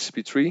do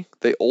HTTP3,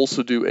 they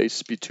also do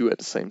HTTP2 at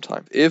the same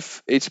time.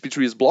 If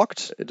HTTP3 is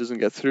blocked, it doesn't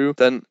get through,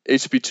 then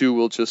HTTP2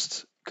 will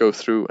just go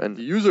through, and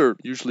the user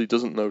usually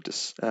doesn't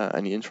notice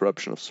any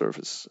interruption of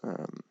service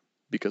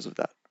because of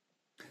that.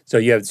 So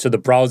so the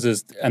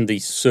browsers and the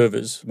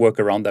servers work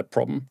around that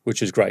problem,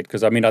 which is great.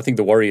 Because I mean, I think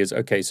the worry is,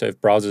 okay, so if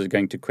browsers are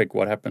going to Quick,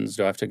 what happens?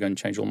 Do I have to go and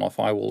change all my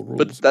firewall rules?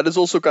 But that is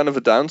also kind of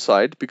a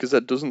downside, because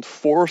that doesn't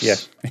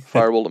force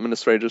firewall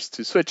administrators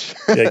to switch.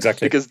 Yeah,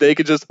 exactly. Because they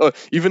could just,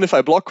 even if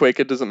I block Quick,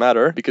 it doesn't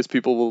matter, because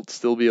people will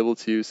still be able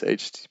to use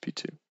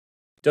HTTP2.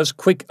 Does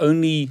Quick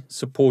only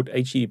support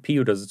HTTP,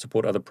 or does it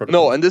support other protocols?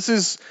 No, and this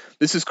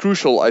is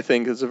crucial, I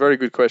think. It's a very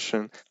good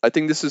question. I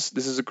think this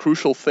is a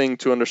crucial thing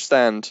to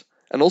understand.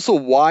 And also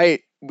why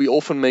we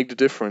often make the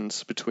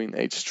difference between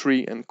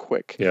H3 and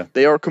Quick. Yeah.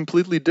 They are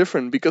completely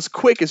different, because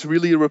Quick is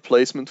really a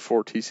replacement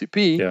for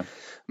TCP,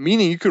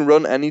 meaning you can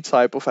run any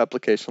type of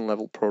application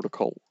level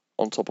protocol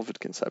on top of it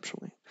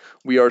conceptually.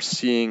 We are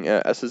seeing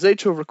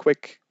SSH over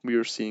Quick. We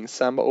are seeing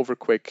Samba over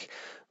Quick.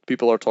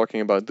 People are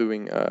talking about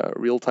doing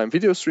real-time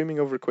video streaming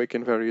over Quick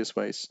in various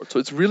ways. So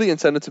it's really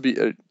intended to be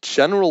a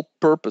general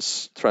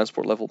purpose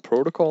transport level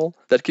protocol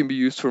that can be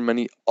used for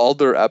many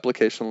other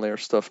application layer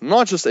stuff,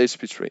 not just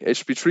HTTP3.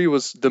 HTTP3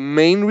 was the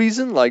main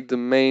reason, like the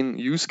main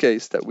use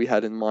case that we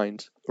had in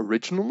mind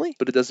originally,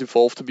 but it has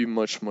evolved to be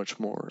much, much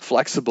more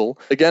flexible.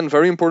 Again,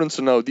 very important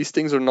to know, these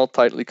things are not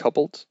tightly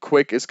coupled.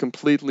 Quick is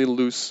completely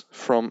loose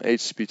from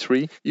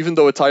HTTP3, even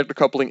though a tighter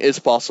coupling is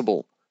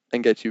possible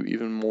and get you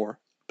even more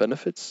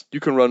benefits.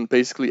 You can run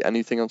basically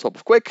anything on top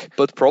of Quick,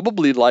 but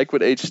probably like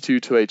with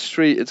H2 to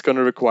H3, it's going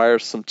to require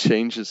some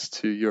changes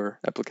to your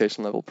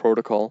application level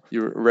protocol.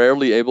 You're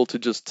rarely able to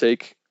just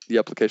take the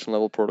application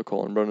level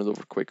protocol and run it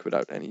over Quick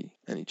without any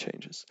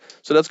changes.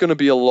 So that's going to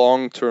be a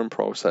long-term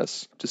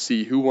process to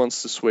see who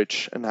wants to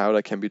switch and how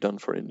that can be done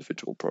for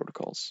individual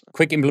protocols.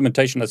 Quick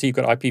implementation. I see you've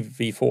got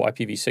IPv4,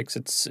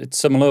 IPv6. It's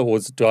similar, or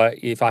do I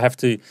have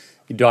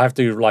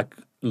to like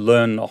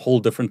learn a whole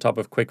different type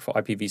of Quick for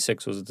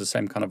IPv6, or is it the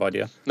same kind of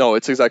idea? No,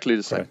 it's exactly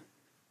the same.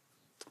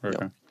 Right.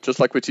 Okay. Yeah. Just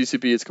like with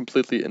TCP, it's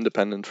completely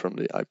independent from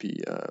the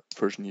IP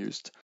version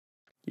used.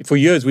 For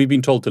years, we've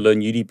been told to learn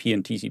UDP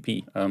and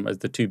TCP as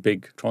the two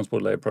big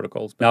transport layer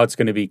protocols. Now it's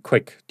going to be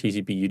Quick,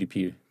 TCP,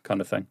 UDP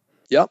kind of thing.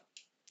 Yeah,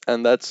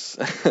 and that's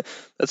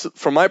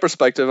from my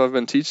perspective. I've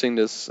been teaching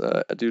this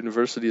at the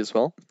university as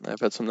well. I've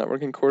had some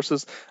networking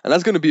courses, and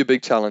that's going to be a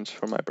big challenge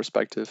from my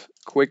perspective.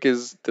 Quick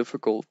is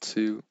difficult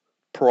to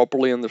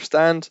properly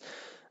understand.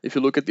 If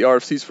you look at the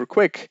RFCs for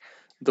Quick,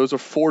 those are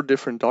 4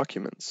 different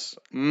documents,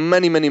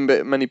 many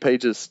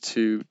pages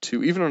to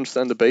even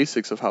understand the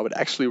basics of how it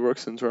actually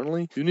works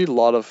internally. You need a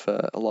lot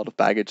of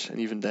baggage, and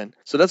even then.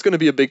 So that's going to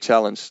be a big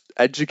challenge,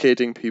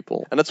 educating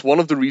people. And that's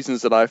one of the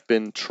reasons that I've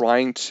been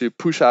trying to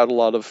push out a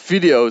lot of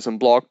videos and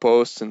blog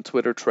posts and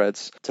Twitter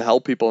threads to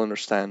help people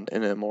understand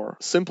in a more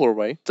simpler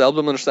way, to help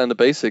them understand the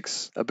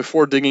basics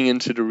before digging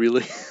into the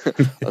really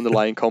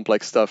underlying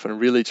complex stuff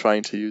and really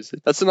trying to use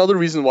it. That's another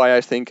reason why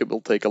I think it will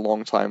take a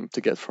long time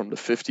to get from the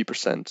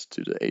 50%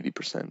 to the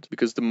 80%,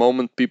 because the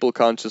moment people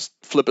can't just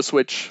flip a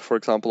switch, for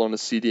example, on a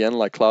CDN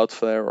like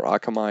Cloudflare or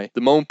Akamai,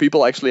 the moment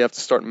people actually have to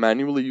start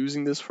manually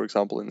using this, for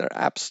example, in their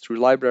apps through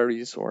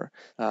libraries or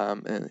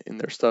in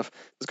their stuff,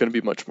 it's going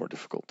to be much more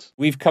difficult.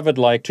 We've covered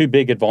like 2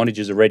 big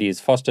advantages already: is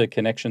faster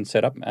connection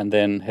setup and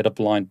then head-up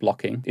line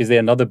blocking. Is there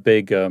another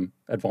big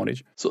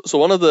advantage? So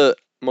one of the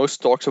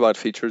most talked about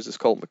features is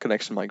called the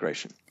connection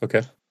migration.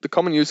 Okay. The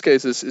common use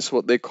case is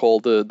what they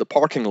call the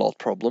parking lot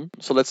problem.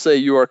 So let's say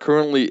you are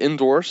currently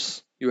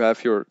indoors. You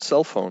have your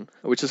cell phone,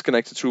 which is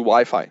connected through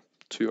Wi-Fi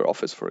to your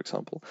office, for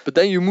example. But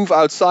then you move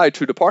outside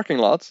to the parking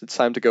lot. It's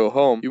time to go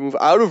home. You move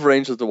out of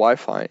range of the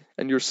Wi-Fi,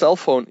 and your cell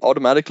phone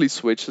automatically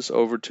switches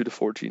over to the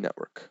 4G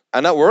network.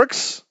 And that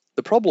works.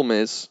 The problem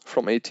is,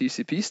 from a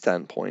TCP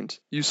standpoint,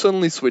 you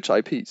suddenly switch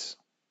IPs,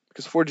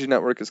 because 4G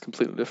network is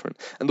completely different.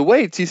 And the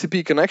way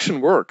TCP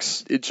connection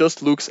works, it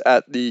just looks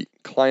at the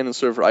client and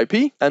server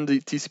IP and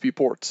the TCP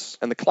ports.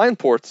 And the client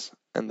ports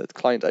and that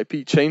client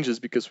IP changes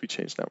because we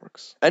change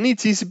networks. Any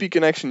TCP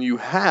connection you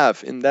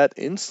have in that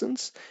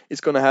instance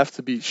is going to have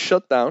to be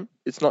shut down.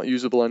 It's not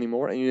usable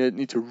anymore, and you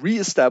need to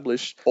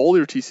re-establish all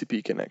your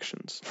TCP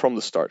connections from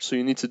the start. So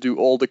you need to do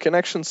all the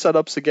connection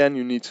setups again.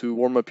 You need to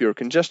warm up your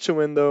congestion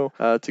window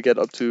to get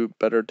up to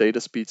better data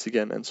speeds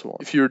again, and so on.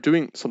 If you're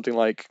doing something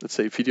like, let's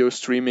say, video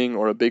streaming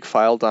or a big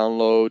file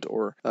download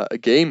or a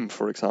game,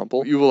 for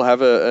example, you will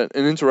have an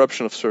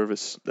interruption of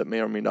service that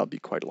may or may not be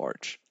quite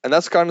large. And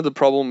that's kind of the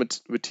problem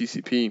with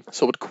TCP.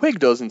 So what Quick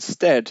does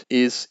instead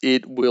is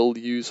it will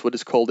use what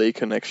is called a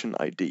connection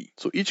ID.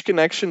 So each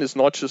connection is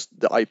not just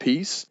the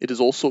IPs, it is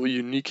also a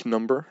unique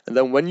number. And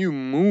then when you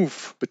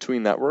move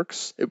between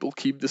networks, it will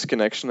keep this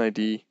connection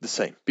ID the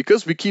same.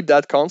 Because we keep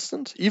that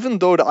constant, even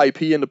though the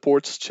IP and the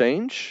ports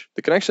change,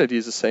 the connection ID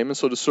is the same. And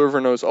so the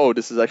server knows, oh,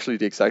 this is actually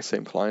the exact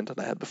same client that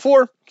I had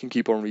before. We can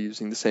keep on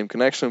reusing the same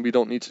connection. We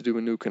don't need to do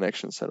a new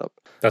connection setup.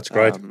 That's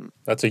great.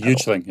 That's a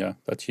huge thing. Yeah,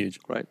 that's huge.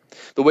 Right.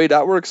 The way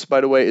that works,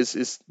 by the way,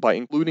 is by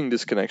including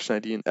this connection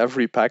ID in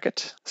every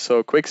packet.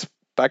 So Quick's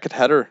packet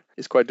header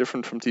is quite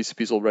different from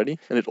TCP's already,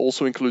 and it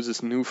also includes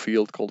this new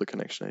field called the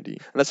connection ID. And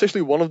that's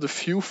actually one of the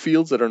few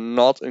fields that are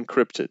not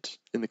encrypted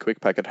in the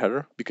Quick packet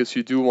header, because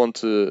you do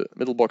want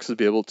middle boxes to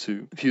be able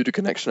to view the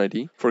connection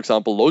ID. For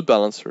example, load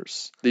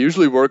balancers. They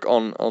usually work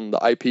on the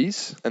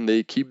IPs, and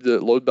they keep the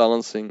load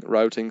balancing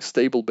routing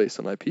stable based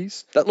on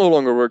IPs. That no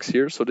longer works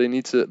here, so they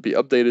need to be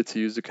updated to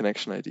use the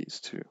connection IDs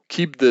to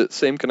keep the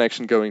same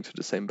connection going to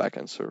the same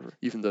backend server,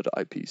 even though the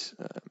IPs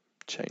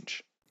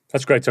change.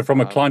 That's great. So from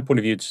a client point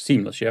of view, it's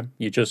seamless, yeah?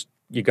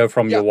 You go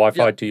from your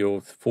Wi-Fi to your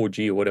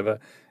 4G or whatever,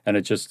 and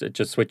it just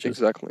switches.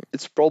 Exactly.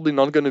 It's probably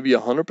not going to be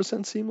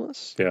 100%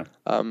 seamless. Yeah.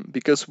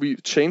 Because we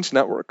change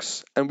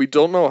networks, and we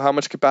don't know how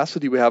much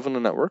capacity we have on the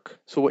network.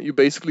 So what you're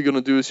basically going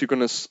to do is you're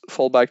going to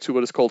fall back to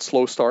what is called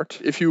slow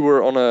start. If you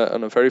were on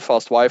a very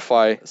fast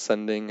Wi-Fi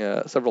sending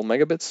several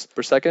megabits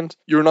per second,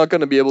 you're not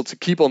going to be able to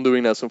keep on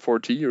doing that on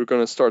 4G. You're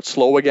going to start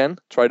slow again,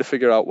 try to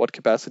figure out what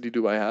capacity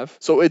do I have.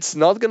 So it's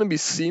not going to be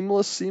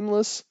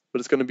seamless, but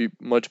it's going to be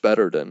much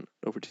better than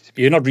over TCP.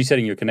 You're not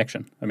resetting your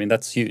connection. I mean,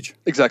 that's huge.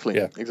 Exactly.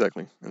 Yeah.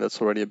 Exactly. And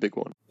that's already a big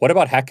one. What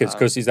about hackers?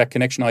 Because is that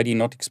connection ID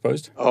not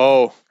exposed?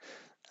 Oh,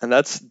 and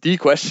that's the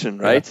question,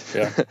 right?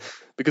 Yeah.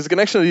 Because the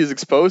connection ID is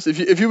exposed.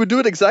 If you would do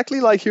it exactly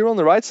like here on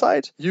the right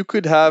side, you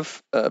could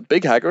have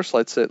big hackers,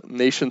 let's say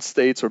nation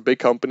states or big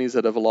companies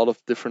that have a lot of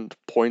different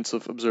points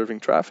of observing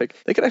traffic.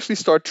 They can actually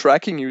start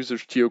tracking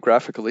users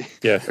geographically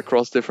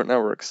across different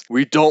networks.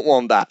 We don't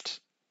want that.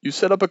 You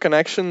set up a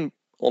connection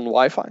on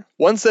Wi-Fi.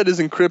 Once that is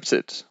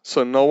encrypted,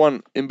 so no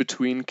one in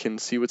between can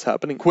see what's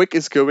happening, Qwik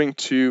is going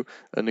to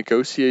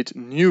negotiate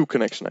new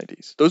connection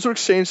IDs. Those are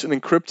exchanged in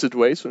encrypted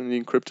ways, so in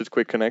the encrypted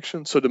Qwik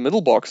connection. So the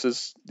middle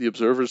boxes, the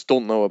observers,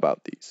 don't know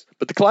about these.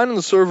 But the client and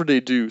the server, they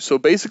do. So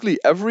basically,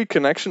 every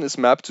connection is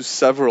mapped to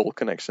several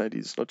connection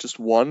IDs, not just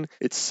one,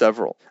 it's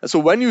several. And so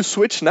when you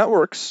switch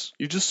networks,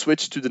 you just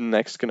switch to the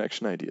next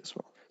connection ID as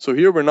well. So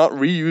here we're not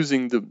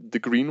reusing the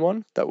green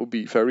one. That would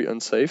be very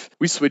unsafe.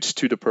 We switch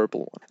to the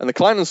purple one. And the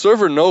client and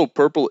server know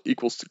purple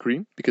equals to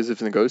green because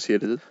they've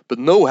negotiated it. But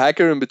no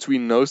hacker in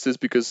between knows this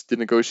because the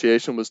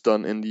negotiation was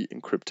done in the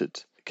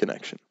encrypted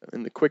connection.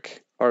 In the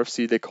Qwik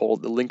RFC, they call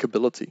it the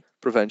linkability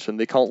prevention.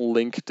 They can't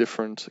link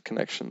different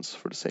connections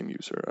for the same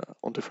user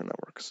on different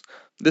networks.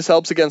 This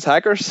helps against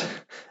hackers.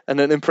 And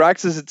then in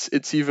practice,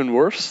 it's even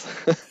worse.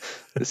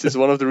 This is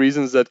one of the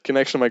reasons that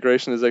connection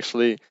migration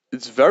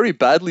it's very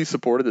badly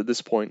supported at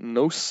this point.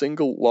 No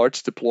single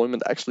large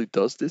deployment actually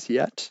does this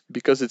yet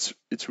because it's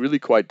really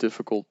quite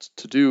difficult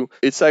to do.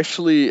 It's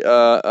actually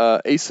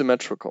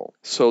asymmetrical.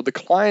 So the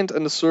client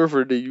and the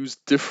server, they use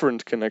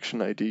different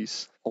connection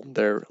IDs on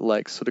their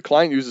legs. So the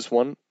client uses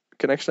one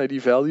connection ID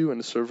value and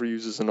the server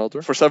uses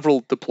another for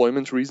several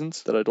deployment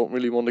reasons that I don't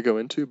really want to go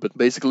into. But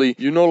basically,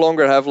 you no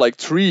longer have like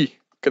 3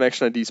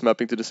 connection IDs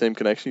mapping to the same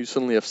connection. You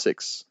suddenly have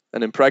 6.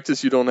 And in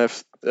practice, you don't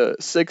have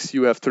 6,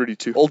 you have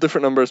 32. All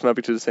different numbers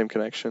mapping to the same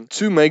connection.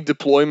 To make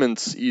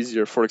deployments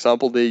easier, for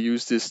example, they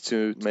use this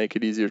to make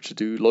it easier to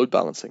do load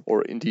balancing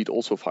or indeed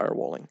also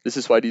firewalling. This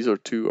is why these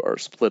two are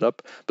split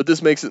up. But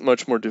this makes it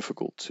much more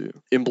difficult to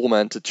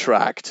implement a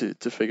track to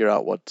figure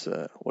out what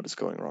is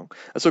going wrong.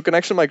 And so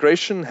connection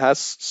migration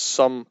has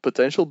some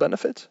potential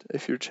benefit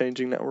if you're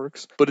changing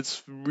networks, but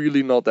it's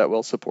really not that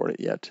well supported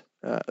yet.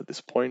 At this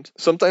point.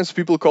 Sometimes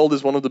people call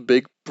this one of the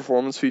big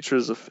performance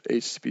features of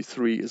HTTP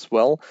 3 as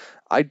well.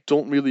 I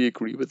don't really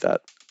agree with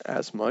that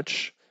as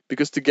much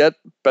because to get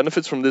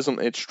benefits from this on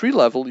H3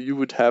 level, you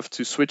would have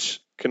to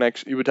switch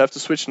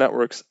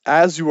networks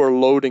as you are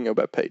loading a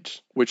web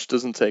page, which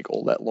doesn't take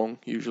all that long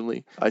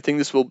usually. I think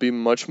this will be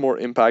much more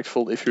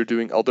impactful if you're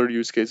doing other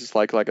use cases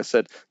like I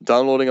said,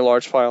 downloading a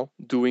large file,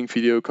 doing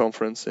video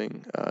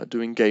conferencing,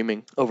 doing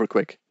gaming over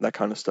Qwik, that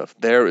kind of stuff.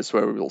 There is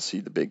where we will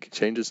see the big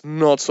changes,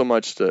 not so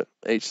much the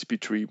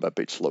HTTP 3 web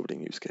page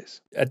loading use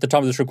case. At the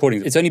time of this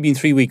recording, it's only been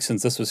 3 weeks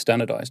since this was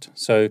standardized.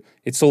 So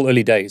it's still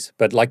early days.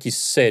 But like you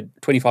said,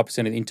 25%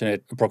 of the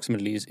internet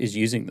approximately is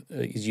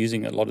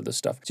using a lot of this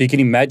stuff. So you can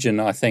imagine,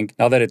 I think,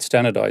 now that it's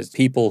standardized,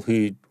 people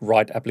who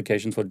write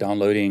applications for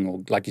downloading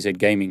or, like you said,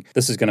 gaming,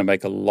 this is going to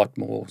make a lot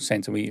more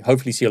sense. And we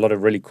hopefully see a lot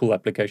of really cool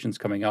applications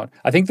coming out.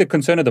 I think the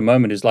concern at the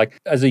moment is like,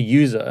 as a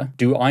user,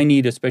 do I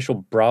need a special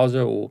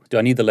browser or do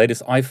I need the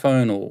latest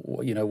iPhone or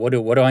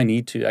what do I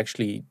need to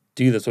actually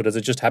do this, or does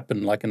it just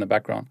happen like in the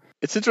background?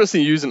 It's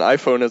interesting you use an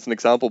iPhone as an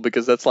example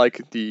because that's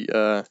like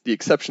the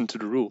exception to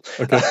the rule.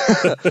 Okay.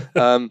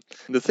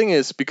 The thing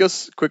is,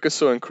 because Qwik is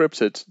so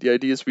encrypted, the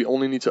idea is we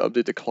only need to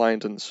update the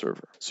client and the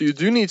server. So you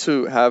do need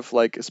to have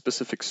like a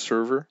specific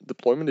server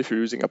deployment if you're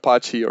using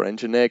Apache or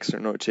Nginx or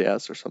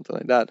Node.js or something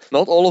like that.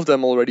 Not all of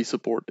them already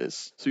support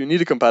this. So you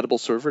need a compatible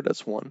server,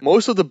 that's one.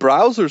 Most of the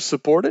browsers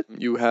support it.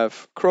 You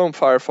have Chrome,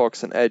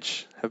 Firefox, and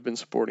Edge have been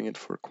supporting it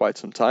for quite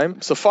some time.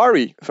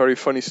 Safari, very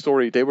funny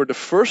story, they were the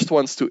first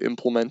ones to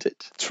implement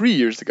it 3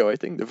 years ago, I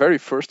think, the very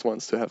first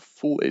ones to have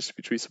full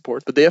HTTP 3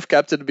 support, but they have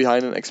kept it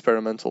behind an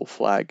experimental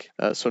flag.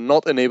 So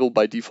not enabled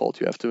by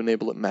default, you have to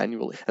enable it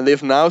manually. And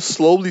they've now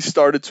slowly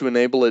started to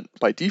enable it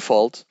by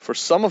default for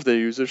some of their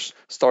users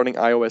starting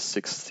iOS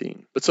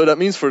 16. But so that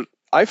means for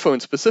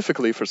iPhone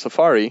specifically for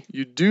Safari,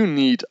 you do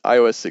need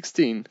iOS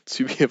 16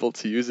 to be able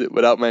to use it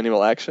without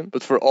manual action.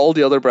 But for all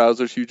the other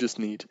browsers, you just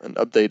need an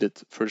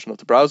updated version of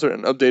the browser.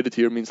 And updated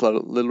here means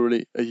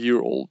literally a year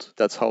old.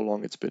 That's how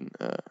long it's been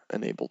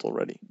enabled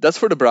already. That's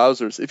for the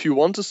browsers. If you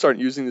want to start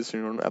using this in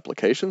your own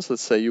applications,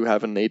 let's say you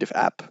have a native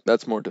app,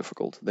 that's more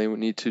difficult. They would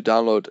need to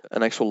download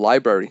an actual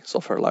library,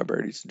 software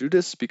library to do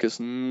this because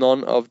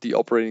none of the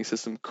operating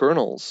system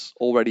kernels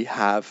already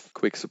have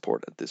Qwik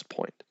support at this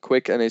point.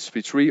 Qwik and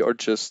HTTP 3 are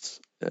just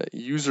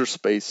user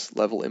space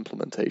level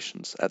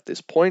implementations at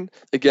this point.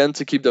 Again,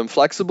 to keep them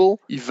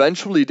flexible,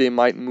 eventually they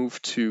might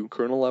move to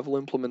kernel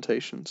level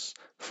implementations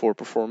for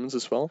performance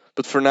as well.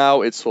 But for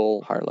now, it's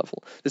all higher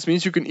level. This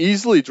means you can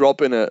easily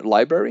drop in a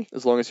library.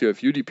 As long as you have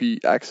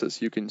UDP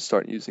access, you can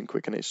start using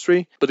Qwik and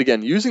H3. But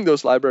again, using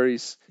those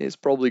libraries is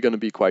probably going to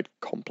be quite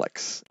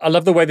complex. I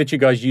love the way that you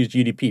guys use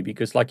UDP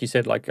because like you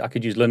said, like I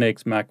could use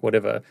Linux, Mac,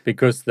 whatever,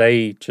 because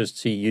they just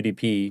see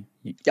UDP.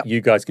 Yep. You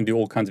guys can do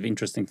all kinds of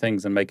interesting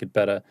things and make it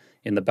better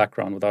in the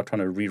background without trying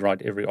to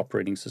rewrite every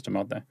operating system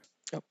out there.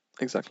 Yep,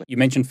 exactly. You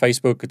mentioned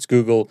Facebook, it's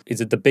Google. Is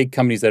it the big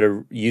companies that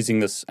are using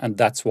this and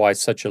that's why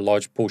such a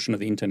large portion of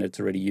the internet is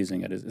already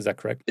using it? Is that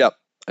correct? Yep.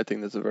 I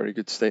think that's a very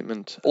good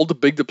statement. All the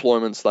big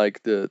deployments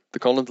like the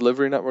content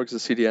delivery networks, the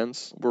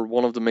CDNs, were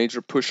one of the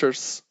major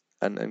pushers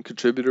and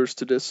contributors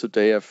to this. So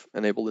they have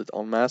enabled it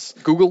en masse.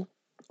 Google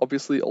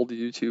obviously, all the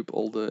YouTube,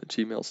 all the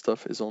Gmail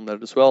stuff is on there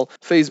as well.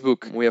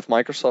 Facebook, we have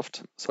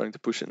Microsoft starting to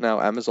push it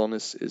now. Amazon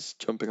is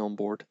jumping on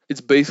board.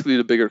 It's basically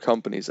the bigger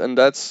companies, and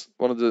that's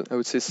one of the, I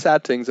would say,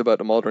 sad things about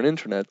the modern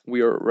internet.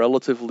 We are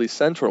relatively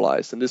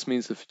centralized, and this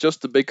means if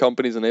just the big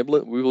companies enable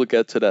it, we will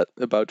get to that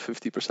about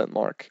 50%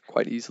 mark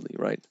quite easily,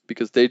 right?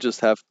 Because they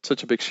just have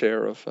such a big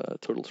share of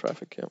total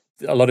traffic.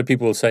 Yeah. A lot of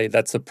people will say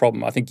that's a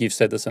problem. I think you've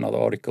said this in other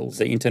articles.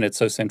 The internet's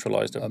so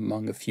centralized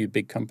among a few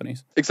big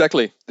companies.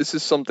 Exactly. This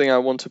is something I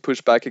want to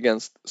push back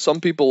against.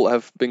 Some people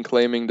have been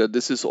claiming that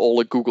this is all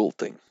a Google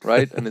thing,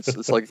 right? And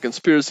it's like a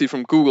conspiracy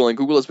from Google, and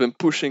Google has been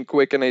pushing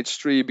Quicken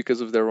H3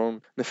 because of their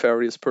own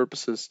nefarious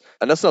purposes.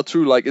 And that's not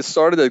true. Like, it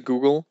started at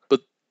Google,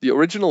 but the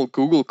original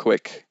Google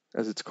Quick,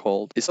 as it's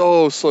called, is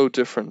so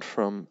different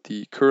from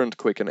the current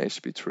Quicken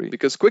HTTP3.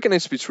 Because Quicken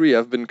HTTP3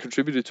 have been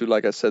contributed to,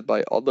 like I said,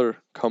 by other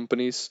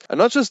companies, and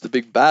not just the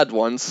big bad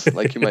ones,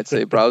 like you might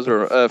say,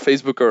 browser,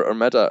 Facebook or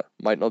Meta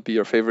might not be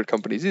your favorite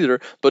companies either,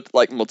 but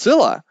like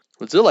Mozilla.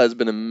 Mozilla has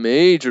been a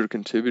major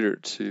contributor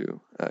to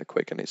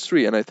Quicken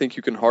H3, and I think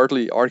you can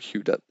hardly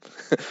argue that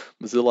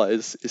Mozilla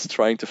is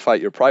trying to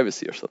fight your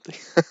privacy or something,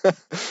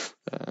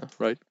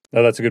 right?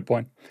 No, that's a good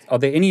point. Are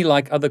there any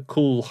like other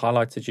cool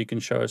highlights that you can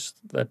show us,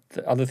 that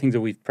other things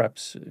that we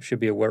perhaps should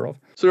be aware of?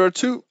 So there are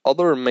two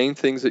other main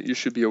things that you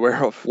should be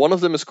aware of. One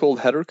of them is called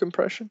header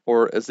compression,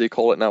 or as they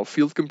call it now,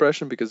 field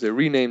compression, because they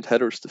renamed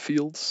headers to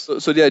fields.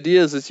 So the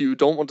idea is you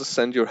don't want to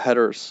send your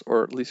headers,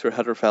 or at least your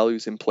header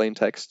values in plain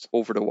text,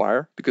 over the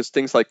wire, because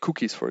things like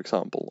cookies, for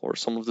example, or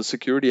some of the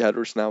security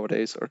headers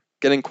nowadays are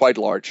getting quite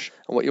large.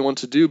 And what you want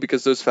to do,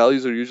 because those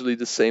values are usually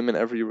the same in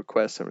every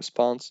request and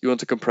response, you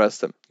want to compress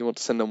them. You want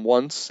to send them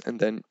once and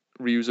then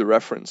reuse a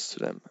reference to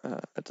them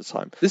at the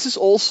time. This is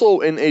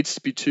also in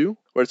HTTP2,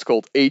 where it's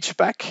called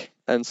HPAC.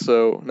 And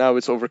so now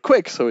it's over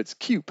quick, so it's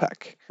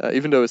QPAC,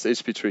 even though it's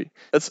HTTP3.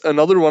 That's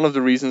another one of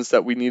the reasons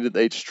that we needed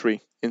H3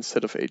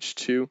 instead of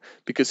H2,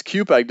 because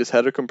QPAC, this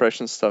header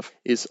compression stuff,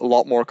 is a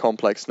lot more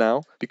complex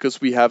now,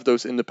 because we have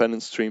those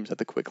independent streams at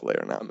the quick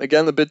layer now.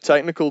 Again, a bit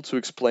technical to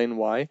explain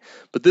why,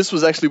 but this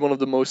was actually one of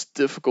the most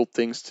difficult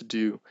things to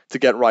do to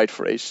get right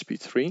for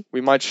HTTP3.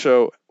 We might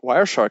show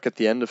Wireshark at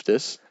the end of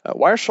this.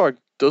 Wireshark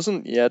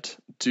doesn't yet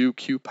do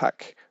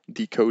QPAC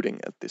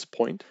decoding at this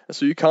point.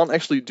 So you can't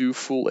actually do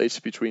full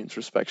HTTP3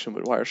 introspection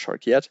with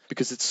Wireshark yet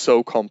because it's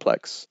so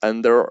complex.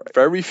 And there are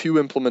very few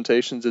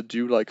implementations that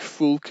do like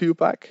full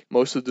QPAC.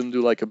 Most of them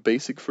do like a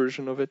basic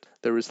version of it.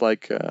 There is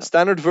like a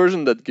standard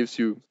version that gives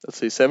you, let's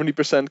say,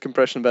 70%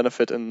 compression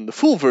benefit, and the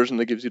full version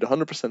that gives you the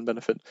 100%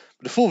 benefit.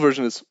 But the full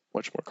version is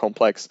much more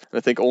complex. And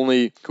I think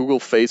only Google,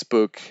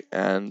 Facebook,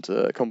 and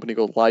a company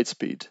called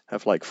Lightspeed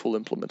have like full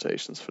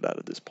implementations for that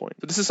at this point.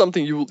 But this is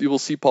something you will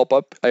see pop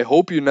up. I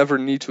hope you never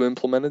need to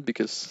implement it,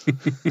 because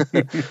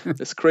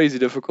it's crazy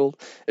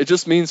difficult. It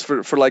just means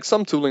for like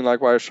some tooling like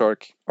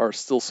Wireshark are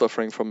still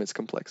suffering from its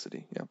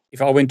complexity. Yeah.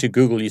 If I went to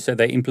Google, you said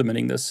they're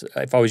implementing this.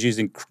 If I was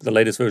using the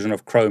latest version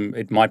of Chrome,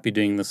 it might be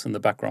doing this in the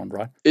background,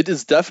 right? It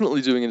is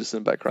definitely doing this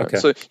in the background. Okay.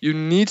 So you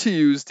need to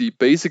use the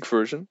basic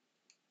version.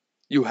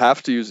 You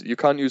have to use it. You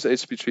can't use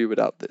HTTP3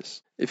 without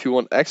this. If you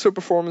want extra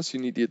performance, you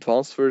need the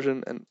advanced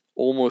version, and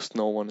almost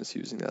no one is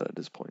using that at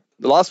this point.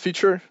 The last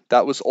feature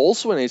that was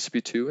also in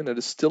HTTP2 and that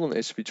is still in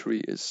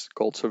HTTP3 is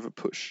called server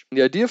push. And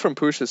the idea from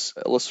push is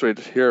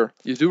illustrated here.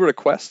 You do a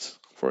request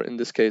for, in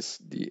this case,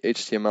 the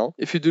HTML.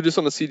 If you do this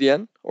on a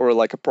CDN or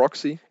like a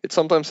proxy, it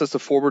sometimes has to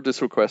forward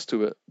this request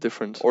to a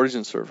different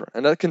origin server,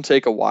 and that can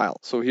take a while.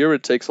 So here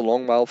it takes a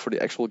long while for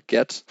the actual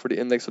get for the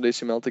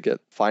index.html to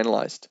get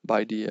finalized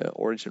by the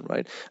origin,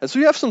 right? And so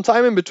you have some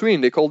time in between.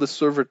 They call this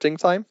server think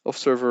time, of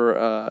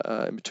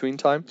server in between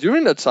time.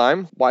 During that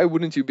time, why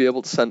wouldn't you be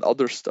able to send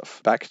other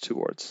stuff back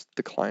towards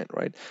the client,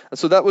 right? And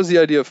so that was the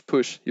idea of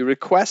push. You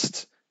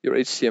request your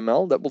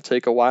HTML, that will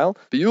take a while,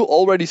 but you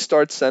already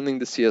start sending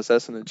the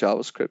CSS and the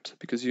JavaScript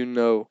because you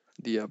know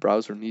the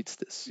browser needs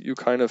this. You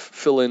kind of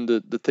fill in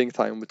the think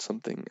time with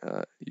something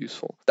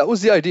useful. That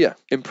was the idea.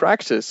 In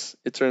practice,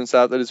 it turns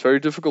out that it's very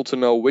difficult to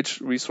know which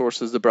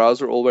resources the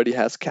browser already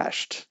has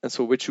cached, and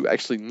so which you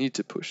actually need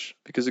to push.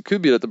 Because it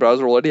could be that the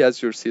browser already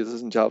has your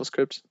CSS and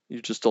JavaScript,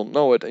 you just don't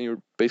know it, and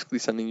you're basically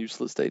sending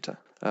useless data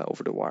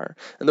over the wire.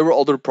 And there were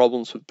other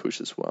problems with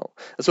push as well.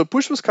 And so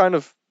push was kind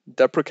of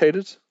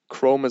deprecated.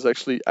 Chrome has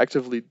actually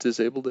actively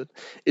disabled it.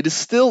 It is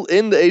still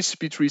in the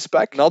HTTP3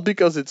 spec, not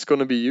because it's going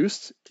to be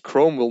used.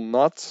 Chrome will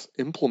not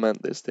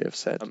implement this, they have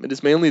said. It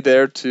is mainly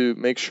there to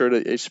make sure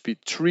that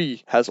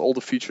HTTP3 has all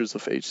the features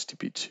of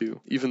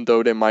HTTP2, even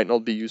though they might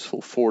not be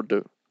useful for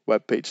the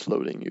web page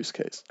loading use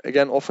case.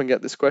 Again, often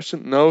get this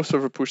question. No,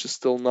 server push is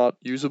still not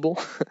usable.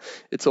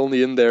 It's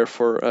only in there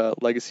for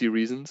legacy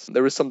reasons.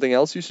 There is something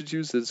else you should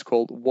use. It's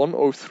called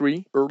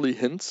 103 early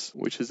hints,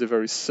 which is a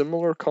very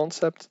similar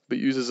concept, but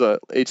uses a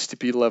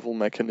HTTP level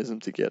mechanism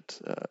to get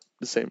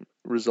the same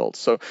results.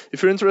 So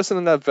if you're interested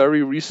in that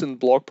very recent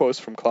blog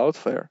post from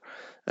Cloudflare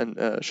and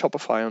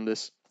Shopify on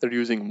this, They're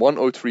using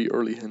 103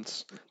 early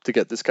hints to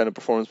get this kind of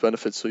performance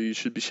benefit, so you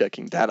should be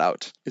checking that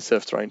out instead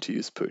of trying to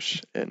use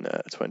push in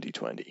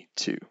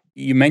 2022.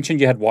 You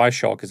mentioned you had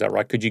Wireshark, is that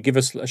right? Could you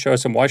show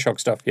us some Wireshark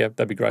stuff? Yeah,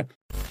 that'd be great.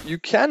 You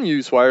can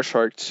use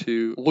Wireshark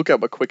to look at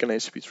what Quick and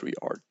HTTP3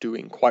 are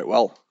doing quite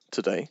well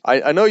today.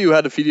 I know you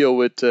had a video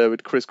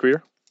with Chris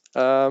Greer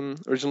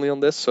originally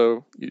on this,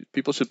 so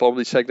people should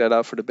probably check that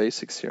out for the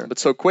basics here. But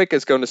so Quick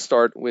is going to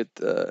start with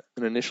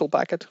an initial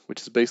packet,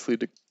 which is basically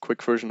the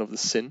Quick version of the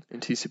SYN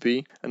in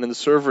TCP, and then the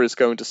server is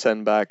going to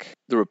send back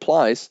the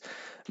replies.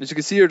 And as you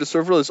can see here, the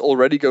server is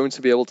already going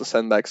to be able to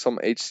send back some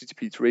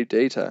HTTP3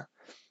 data,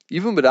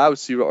 even without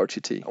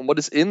 0RTT. And what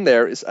is in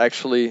there is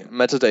actually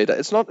metadata.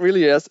 It's not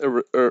really as a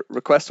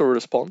request or a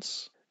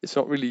response. It's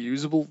not really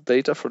usable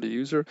data for the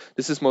user.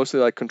 This is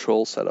mostly like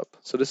control setup.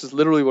 So this is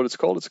literally what it's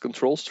called. It's a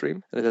control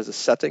stream, and it has a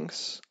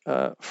settings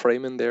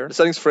frame in there. The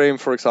settings frame,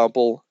 for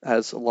example,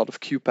 has a lot of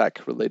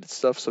QPAC related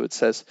stuff. So it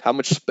says how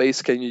much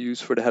space can you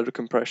use for the header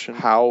compression?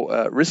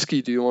 How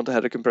risky do you want the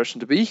header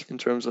compression to be in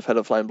terms of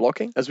head-of-line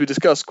blocking? As we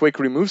discussed, Quick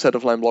removes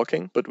head-of-line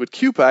blocking, but with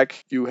QPAC,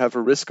 you have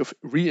a risk of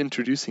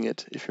reintroducing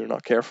it if you're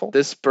not careful.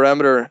 This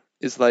parameter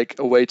is like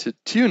a way to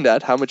tune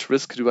that. How much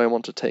risk do I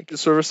want to take? The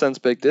server sends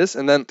back this,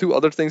 and then two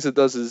other things it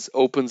does is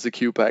opens the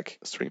QPAC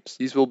streams.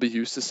 These will be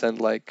used to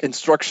send like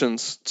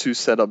instructions to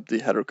set up the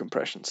header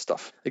compression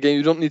stuff. Again,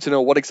 you don't need to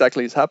know what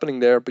exactly is happening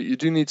there, but you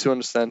do need to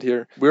understand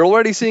here. We're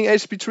already seeing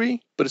HTTP3,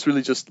 but it's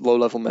really just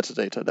low-level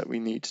metadata that we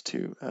need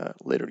to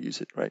later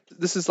use it, right?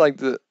 This is like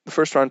the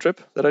first round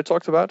trip that I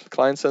talked about. The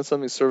client sends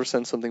something, the server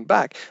sends something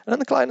back, and then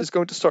the client is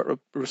going to start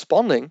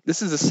responding.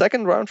 This is the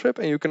second round trip,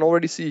 and you can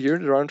already see here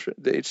the round trip,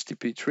 the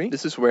HTTP3.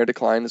 This is where the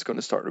client is going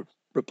to start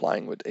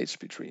replying with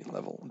HTTP3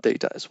 level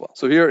data as well.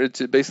 So here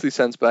it basically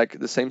sends back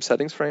the same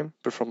settings frame,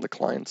 but from the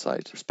client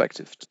side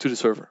perspective to the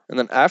server. And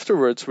then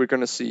afterwards, we're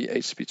going to see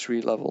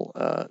HTTP3 level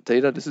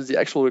data. This is the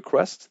actual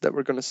request that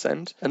we're going to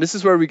send. And this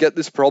is where we get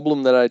this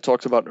problem that I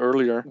talked about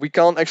earlier. We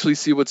can't actually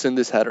see what's in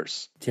these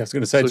headers. Yeah, I was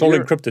going to say, it's all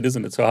encrypted,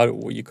 isn't it?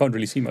 So you can't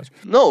really see much.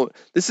 No,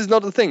 this is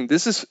not the thing.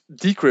 This is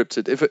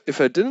decrypted. If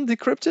I didn't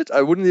decrypt it,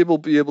 I wouldn't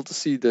be able to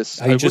see this.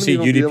 You just see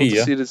UDP,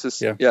 yeah? See this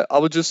as, yeah, I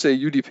would just say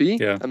UDP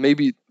and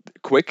maybe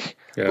Quick,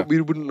 but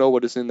we wouldn't know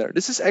what is in there.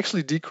 This is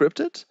actually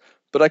decrypted,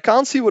 but I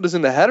can't see what is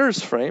in the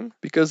headers frame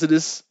because it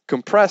is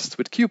compressed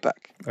with QPAC.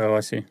 Oh, I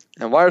see.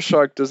 And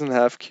Wireshark doesn't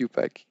have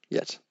QPAC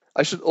yet.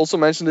 I should also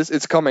mention this.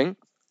 It's coming.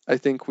 I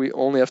think we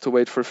only have to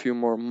wait for a few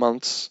more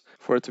months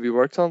for it to be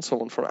worked on.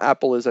 Someone from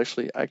Apple is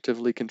actually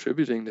actively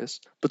contributing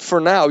this. But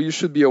for now, you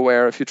should be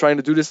aware, if you're trying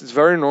to do this, it's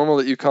very normal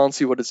that you can't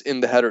see what is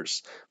in the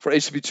headers. For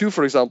HTTP2,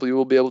 for example, you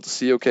will be able to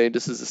see, okay,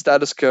 this is the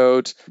status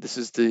code, this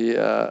is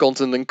the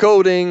content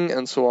encoding,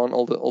 and so on,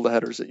 all the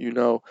headers that you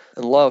know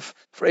and love.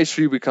 For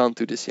H3, we can't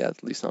do this yet,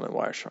 at least not in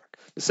Wireshark.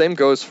 The same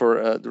goes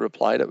for the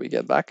reply that we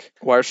get back.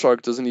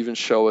 Wireshark doesn't even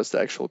show us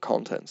the actual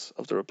contents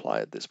of the reply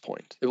at this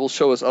point. It will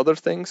show us other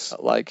things,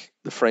 like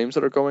the frames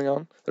that are going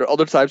on. There are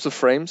other types of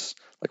frames.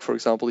 Like, for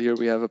example, here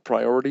we have a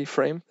priority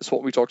frame. That's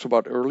what we talked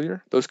about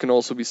earlier. Those can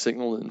also be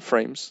signaled in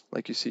frames,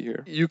 like you see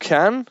here. You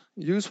can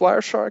use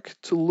Wireshark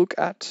to look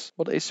at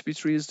what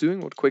HTTP3 is doing,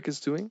 what Quick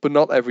is doing, but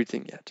not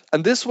everything yet.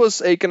 And this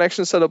was a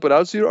connection set up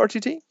without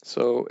 0RTT.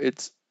 So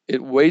it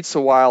waits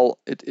a while.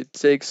 It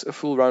takes a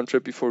full round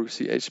trip before we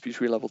see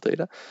HTTP3 level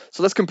data.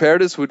 So let's compare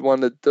this with one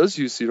that does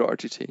use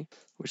 0RTT,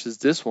 which is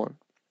this one.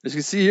 As you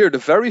can see here, the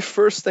very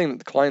first thing that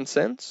the client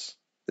sends,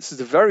 this is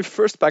the very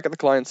first packet the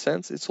client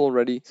sends. It's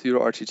already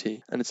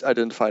 0RTT and it's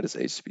identified as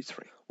HTTP3.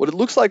 What it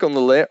looks like on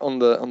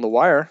the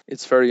wire,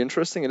 it's very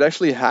interesting. It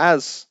actually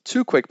has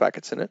two Quick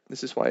packets in it.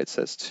 This is why it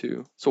says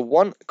two. So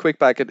one Quick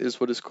packet is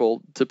what is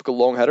called typical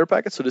long header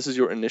packet. So this is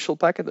your initial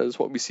packet. That is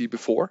what we see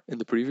before in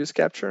the previous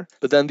capture.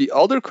 But then the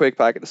other Quick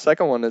packet, the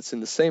second one that's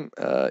in the same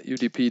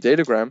UDP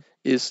datagram,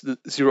 is the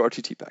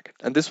 0RTT packet.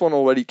 And this one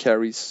already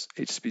carries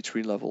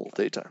HTTP3 level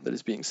data that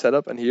is being set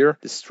up. And here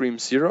is stream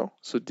 0.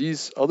 So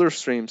these other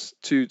streams,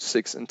 2,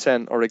 6, and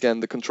 10, are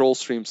again the control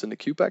streams and the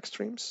QPAC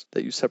streams.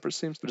 They use separate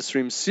streams. But the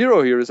stream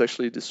 0 here is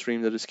actually the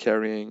stream that is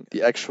carrying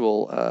the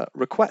actual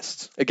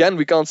request. Again,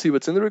 we can't see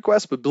what's in the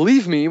request, but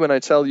believe me when I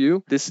tell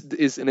you this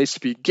is an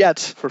HTTP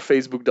GET for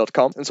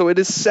Facebook.com. And so it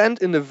is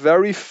sent in the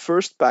very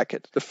first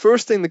packet. The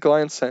first thing the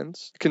client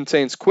sends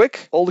contains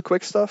Quick, all the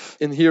Quick stuff.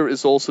 In here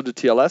is also the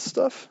TLS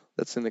stuff.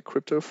 That's in the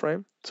crypto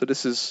frame. So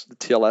this is the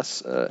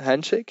TLS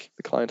handshake.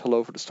 The client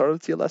hello for the start of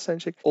the TLS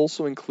handshake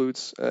also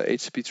includes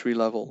HTTP3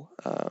 level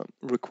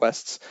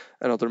requests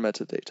and other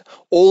metadata,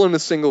 all in a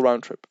single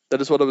round trip.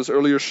 That is what I was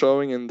earlier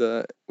showing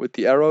with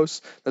the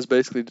arrows. That's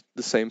basically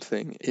the same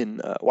thing in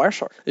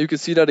Wireshark. And you can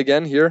see that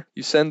again here.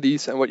 You send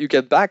these, and what you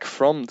get back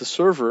from the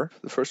server,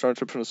 the first round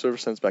trip from the server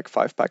sends back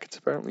 5 packets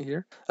apparently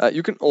here.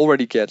 You can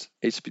already get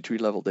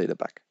HTTP3 level data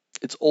back.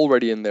 It's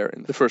already in there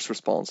in the first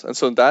response. And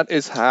so that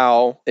is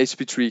how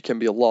HTTP3 can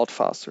be a lot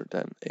faster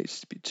than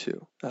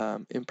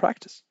HTTP2 in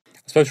practice. I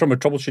suppose from a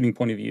troubleshooting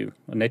point of view,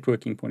 a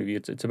networking point of view,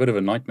 it's a bit of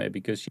a nightmare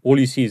because all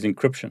you see is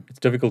encryption. It's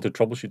difficult to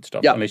troubleshoot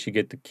stuff unless you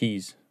get the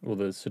keys or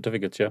the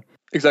certificates,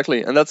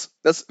 Exactly. And that's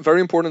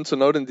very important to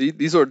note indeed.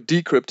 These are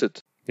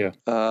decrypted.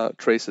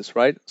 traces,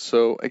 right?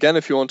 So again,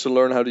 if you want to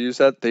learn how to use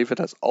that, David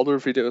has other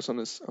videos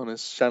on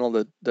his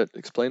channel that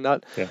explain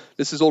that. Yeah.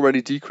 This is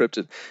already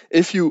decrypted.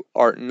 If you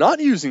are not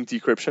using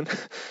decryption,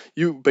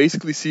 you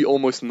basically see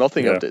almost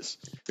nothing of this.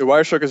 Your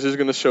Wireshark is just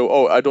going to show,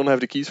 oh, I don't have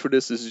the keys for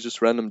this. This is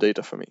just random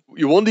data for me.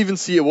 You won't even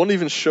see, it won't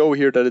even show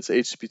here that it's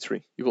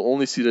HTTP3. You will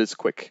only see that it's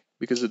quick,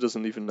 because it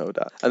doesn't even know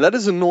that. And that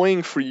is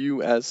annoying for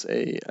you as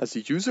a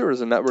user,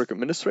 as a network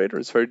administrator.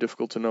 It's very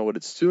difficult to know what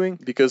it's doing,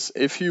 because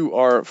if you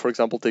are, for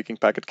example, taking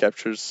packet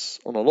captures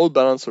on a load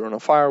balancer or on a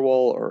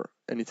firewall or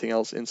anything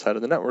else inside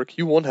of the network,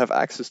 you won't have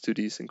access to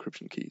these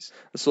encryption keys.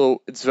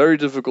 So it's very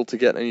difficult to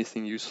get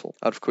anything useful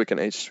out of Quick and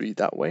H3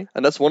 that way.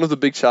 And that's one of the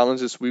big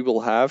challenges we will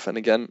have. And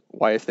again,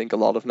 why I think a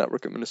lot of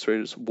network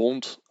administrators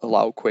won't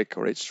allow Quick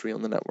or H3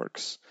 on the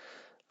networks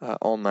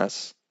en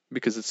masse,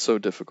 because it's so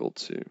difficult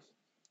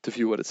to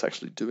view what it's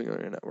actually doing on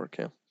your network.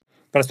 Yeah.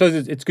 But I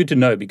suppose it's good to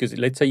know, because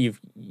let's say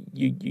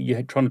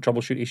you're trying to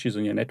troubleshoot issues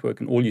on your network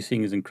and all you're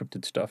seeing is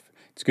encrypted stuff.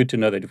 It's good to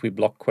know that if we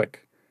block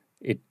Quick,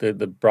 the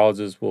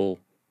browsers will,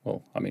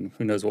 well, I mean,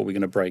 who knows what we're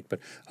going to break, but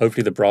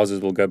hopefully the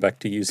browsers will go back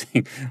to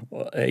using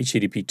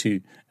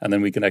HTTP2, and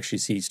then we can actually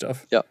see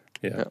stuff. Yeah.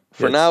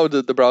 For now,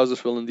 the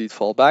browsers will indeed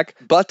fall back.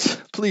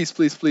 But please,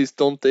 please, please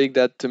don't take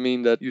that to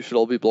mean that you should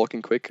all be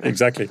blocking Quick.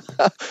 Exactly.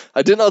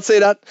 I did not say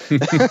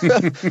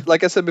that.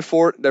 Like I said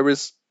before, there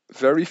is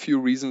very few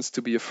reasons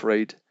to be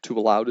afraid to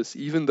allow this,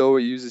 even though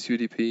it uses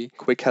UDP.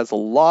 Quick has a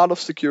lot of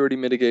security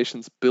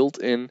mitigations built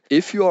in.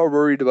 If you are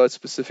worried about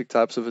specific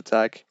types of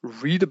attack,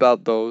 read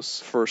about those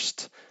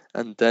first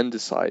and then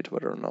decide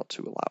whether or not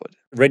to allow it.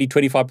 Already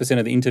 25%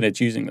 of the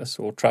internet's using this,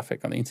 or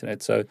traffic on the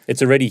internet. So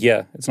it's already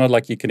here. It's not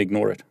like you can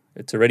ignore it.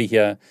 It's already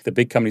here. The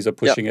big companies are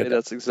pushing it.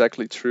 That's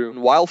exactly true.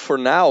 And while for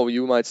now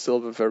you might still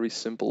have a very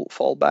simple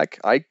fallback,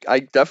 I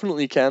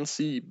definitely can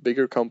see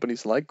bigger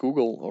companies like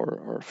Google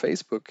or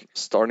Facebook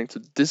starting to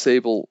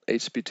disable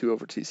HTTP2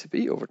 over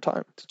TCP over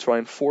time to try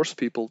and force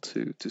people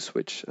to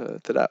switch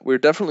to that. We're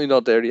definitely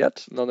not there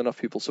yet. Not enough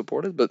people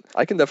support it, but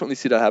I can definitely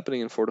see that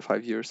happening in 4 to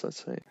 5 years,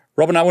 let's say.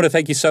 Robin, I want to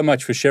thank you so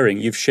much for sharing.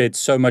 You've shared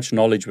so much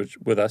knowledge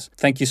with us.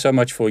 Thank you so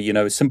much for,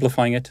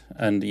 simplifying it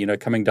and,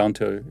 coming down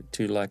to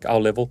like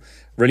our level.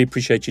 Really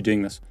appreciate you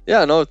doing this.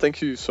 Yeah, no,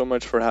 thank you so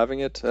much for having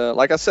it.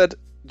 Like I said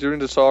during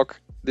the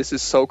talk, this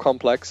is so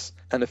complex.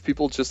 And if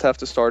people just have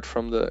to start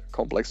from the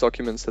complex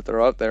documents that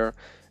are out there,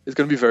 it's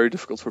going to be very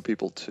difficult for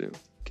people to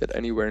get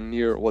anywhere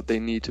near what they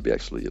need to be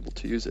actually able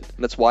to use it.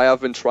 And that's why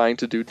I've been trying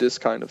to do this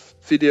kind of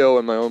video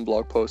and my own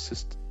blog posts,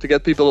 is to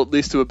get people at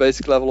least to a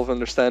basic level of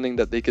understanding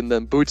that they can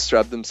then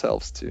bootstrap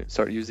themselves to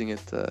start using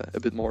it a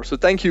bit more. So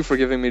thank you for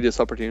giving me this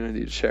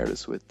opportunity to share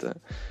this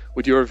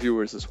with your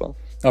viewers as well.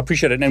 I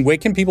appreciate it. And where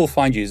can people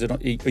find you?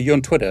 Are you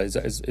on Twitter? Is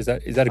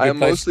that a good place? I'm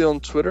mostly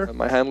on Twitter.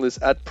 My handle is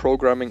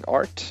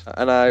 @programmingart,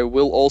 and I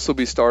will also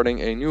be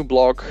starting a new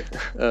blog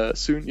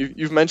soon.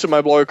 You've mentioned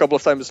my blog a couple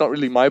of times. It's not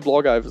really my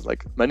blog. I have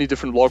like many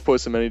different blog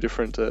posts in many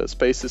different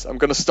spaces. I'm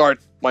going to start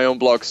my own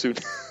blog soon.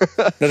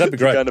 No, that'd be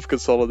great. To kind of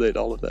consolidate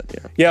all of that.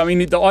 Yeah. I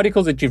mean, the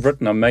articles that you've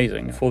written are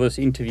amazing. For this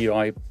interview,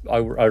 I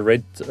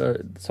read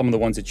some of the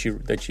ones that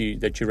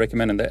you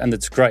recommend, and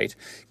it's great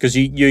because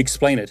you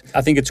explain it.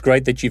 I think it's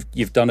great that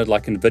you've done it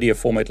like in video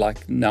format,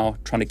 like now,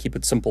 trying to keep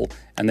it simple,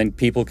 and then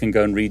people can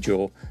go and read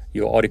your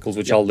articles,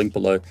 which I'll link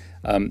below.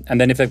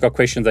 And then if they've got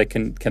questions,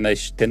 can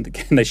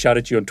they shout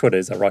at you on Twitter?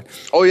 Is that right?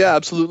 Oh yeah,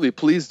 absolutely.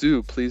 Please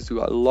do.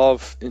 I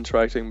love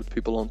interacting with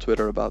people on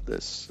Twitter about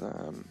this,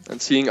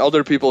 and seeing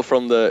other people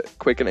from the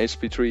Quick and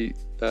HTTP3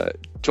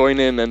 join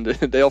in, and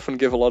they often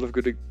give a lot of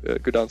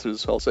good answers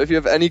as well. So if you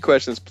have any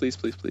questions, please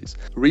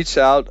reach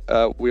out.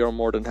 We are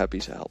more than happy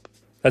to help.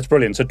 That's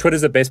brilliant. So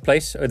Twitter's the best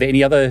place. Are there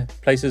any other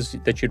places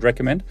that you'd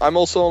recommend? I'm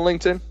also on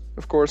LinkedIn,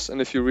 of course. And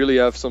if you really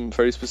have some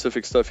very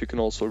specific stuff, you can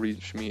also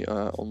reach me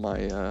on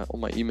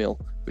my email,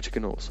 which you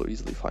can also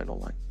easily find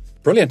online.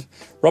 Brilliant.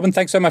 Robin,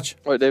 thanks so much.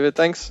 All right, David,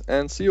 thanks.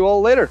 And see you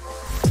all later.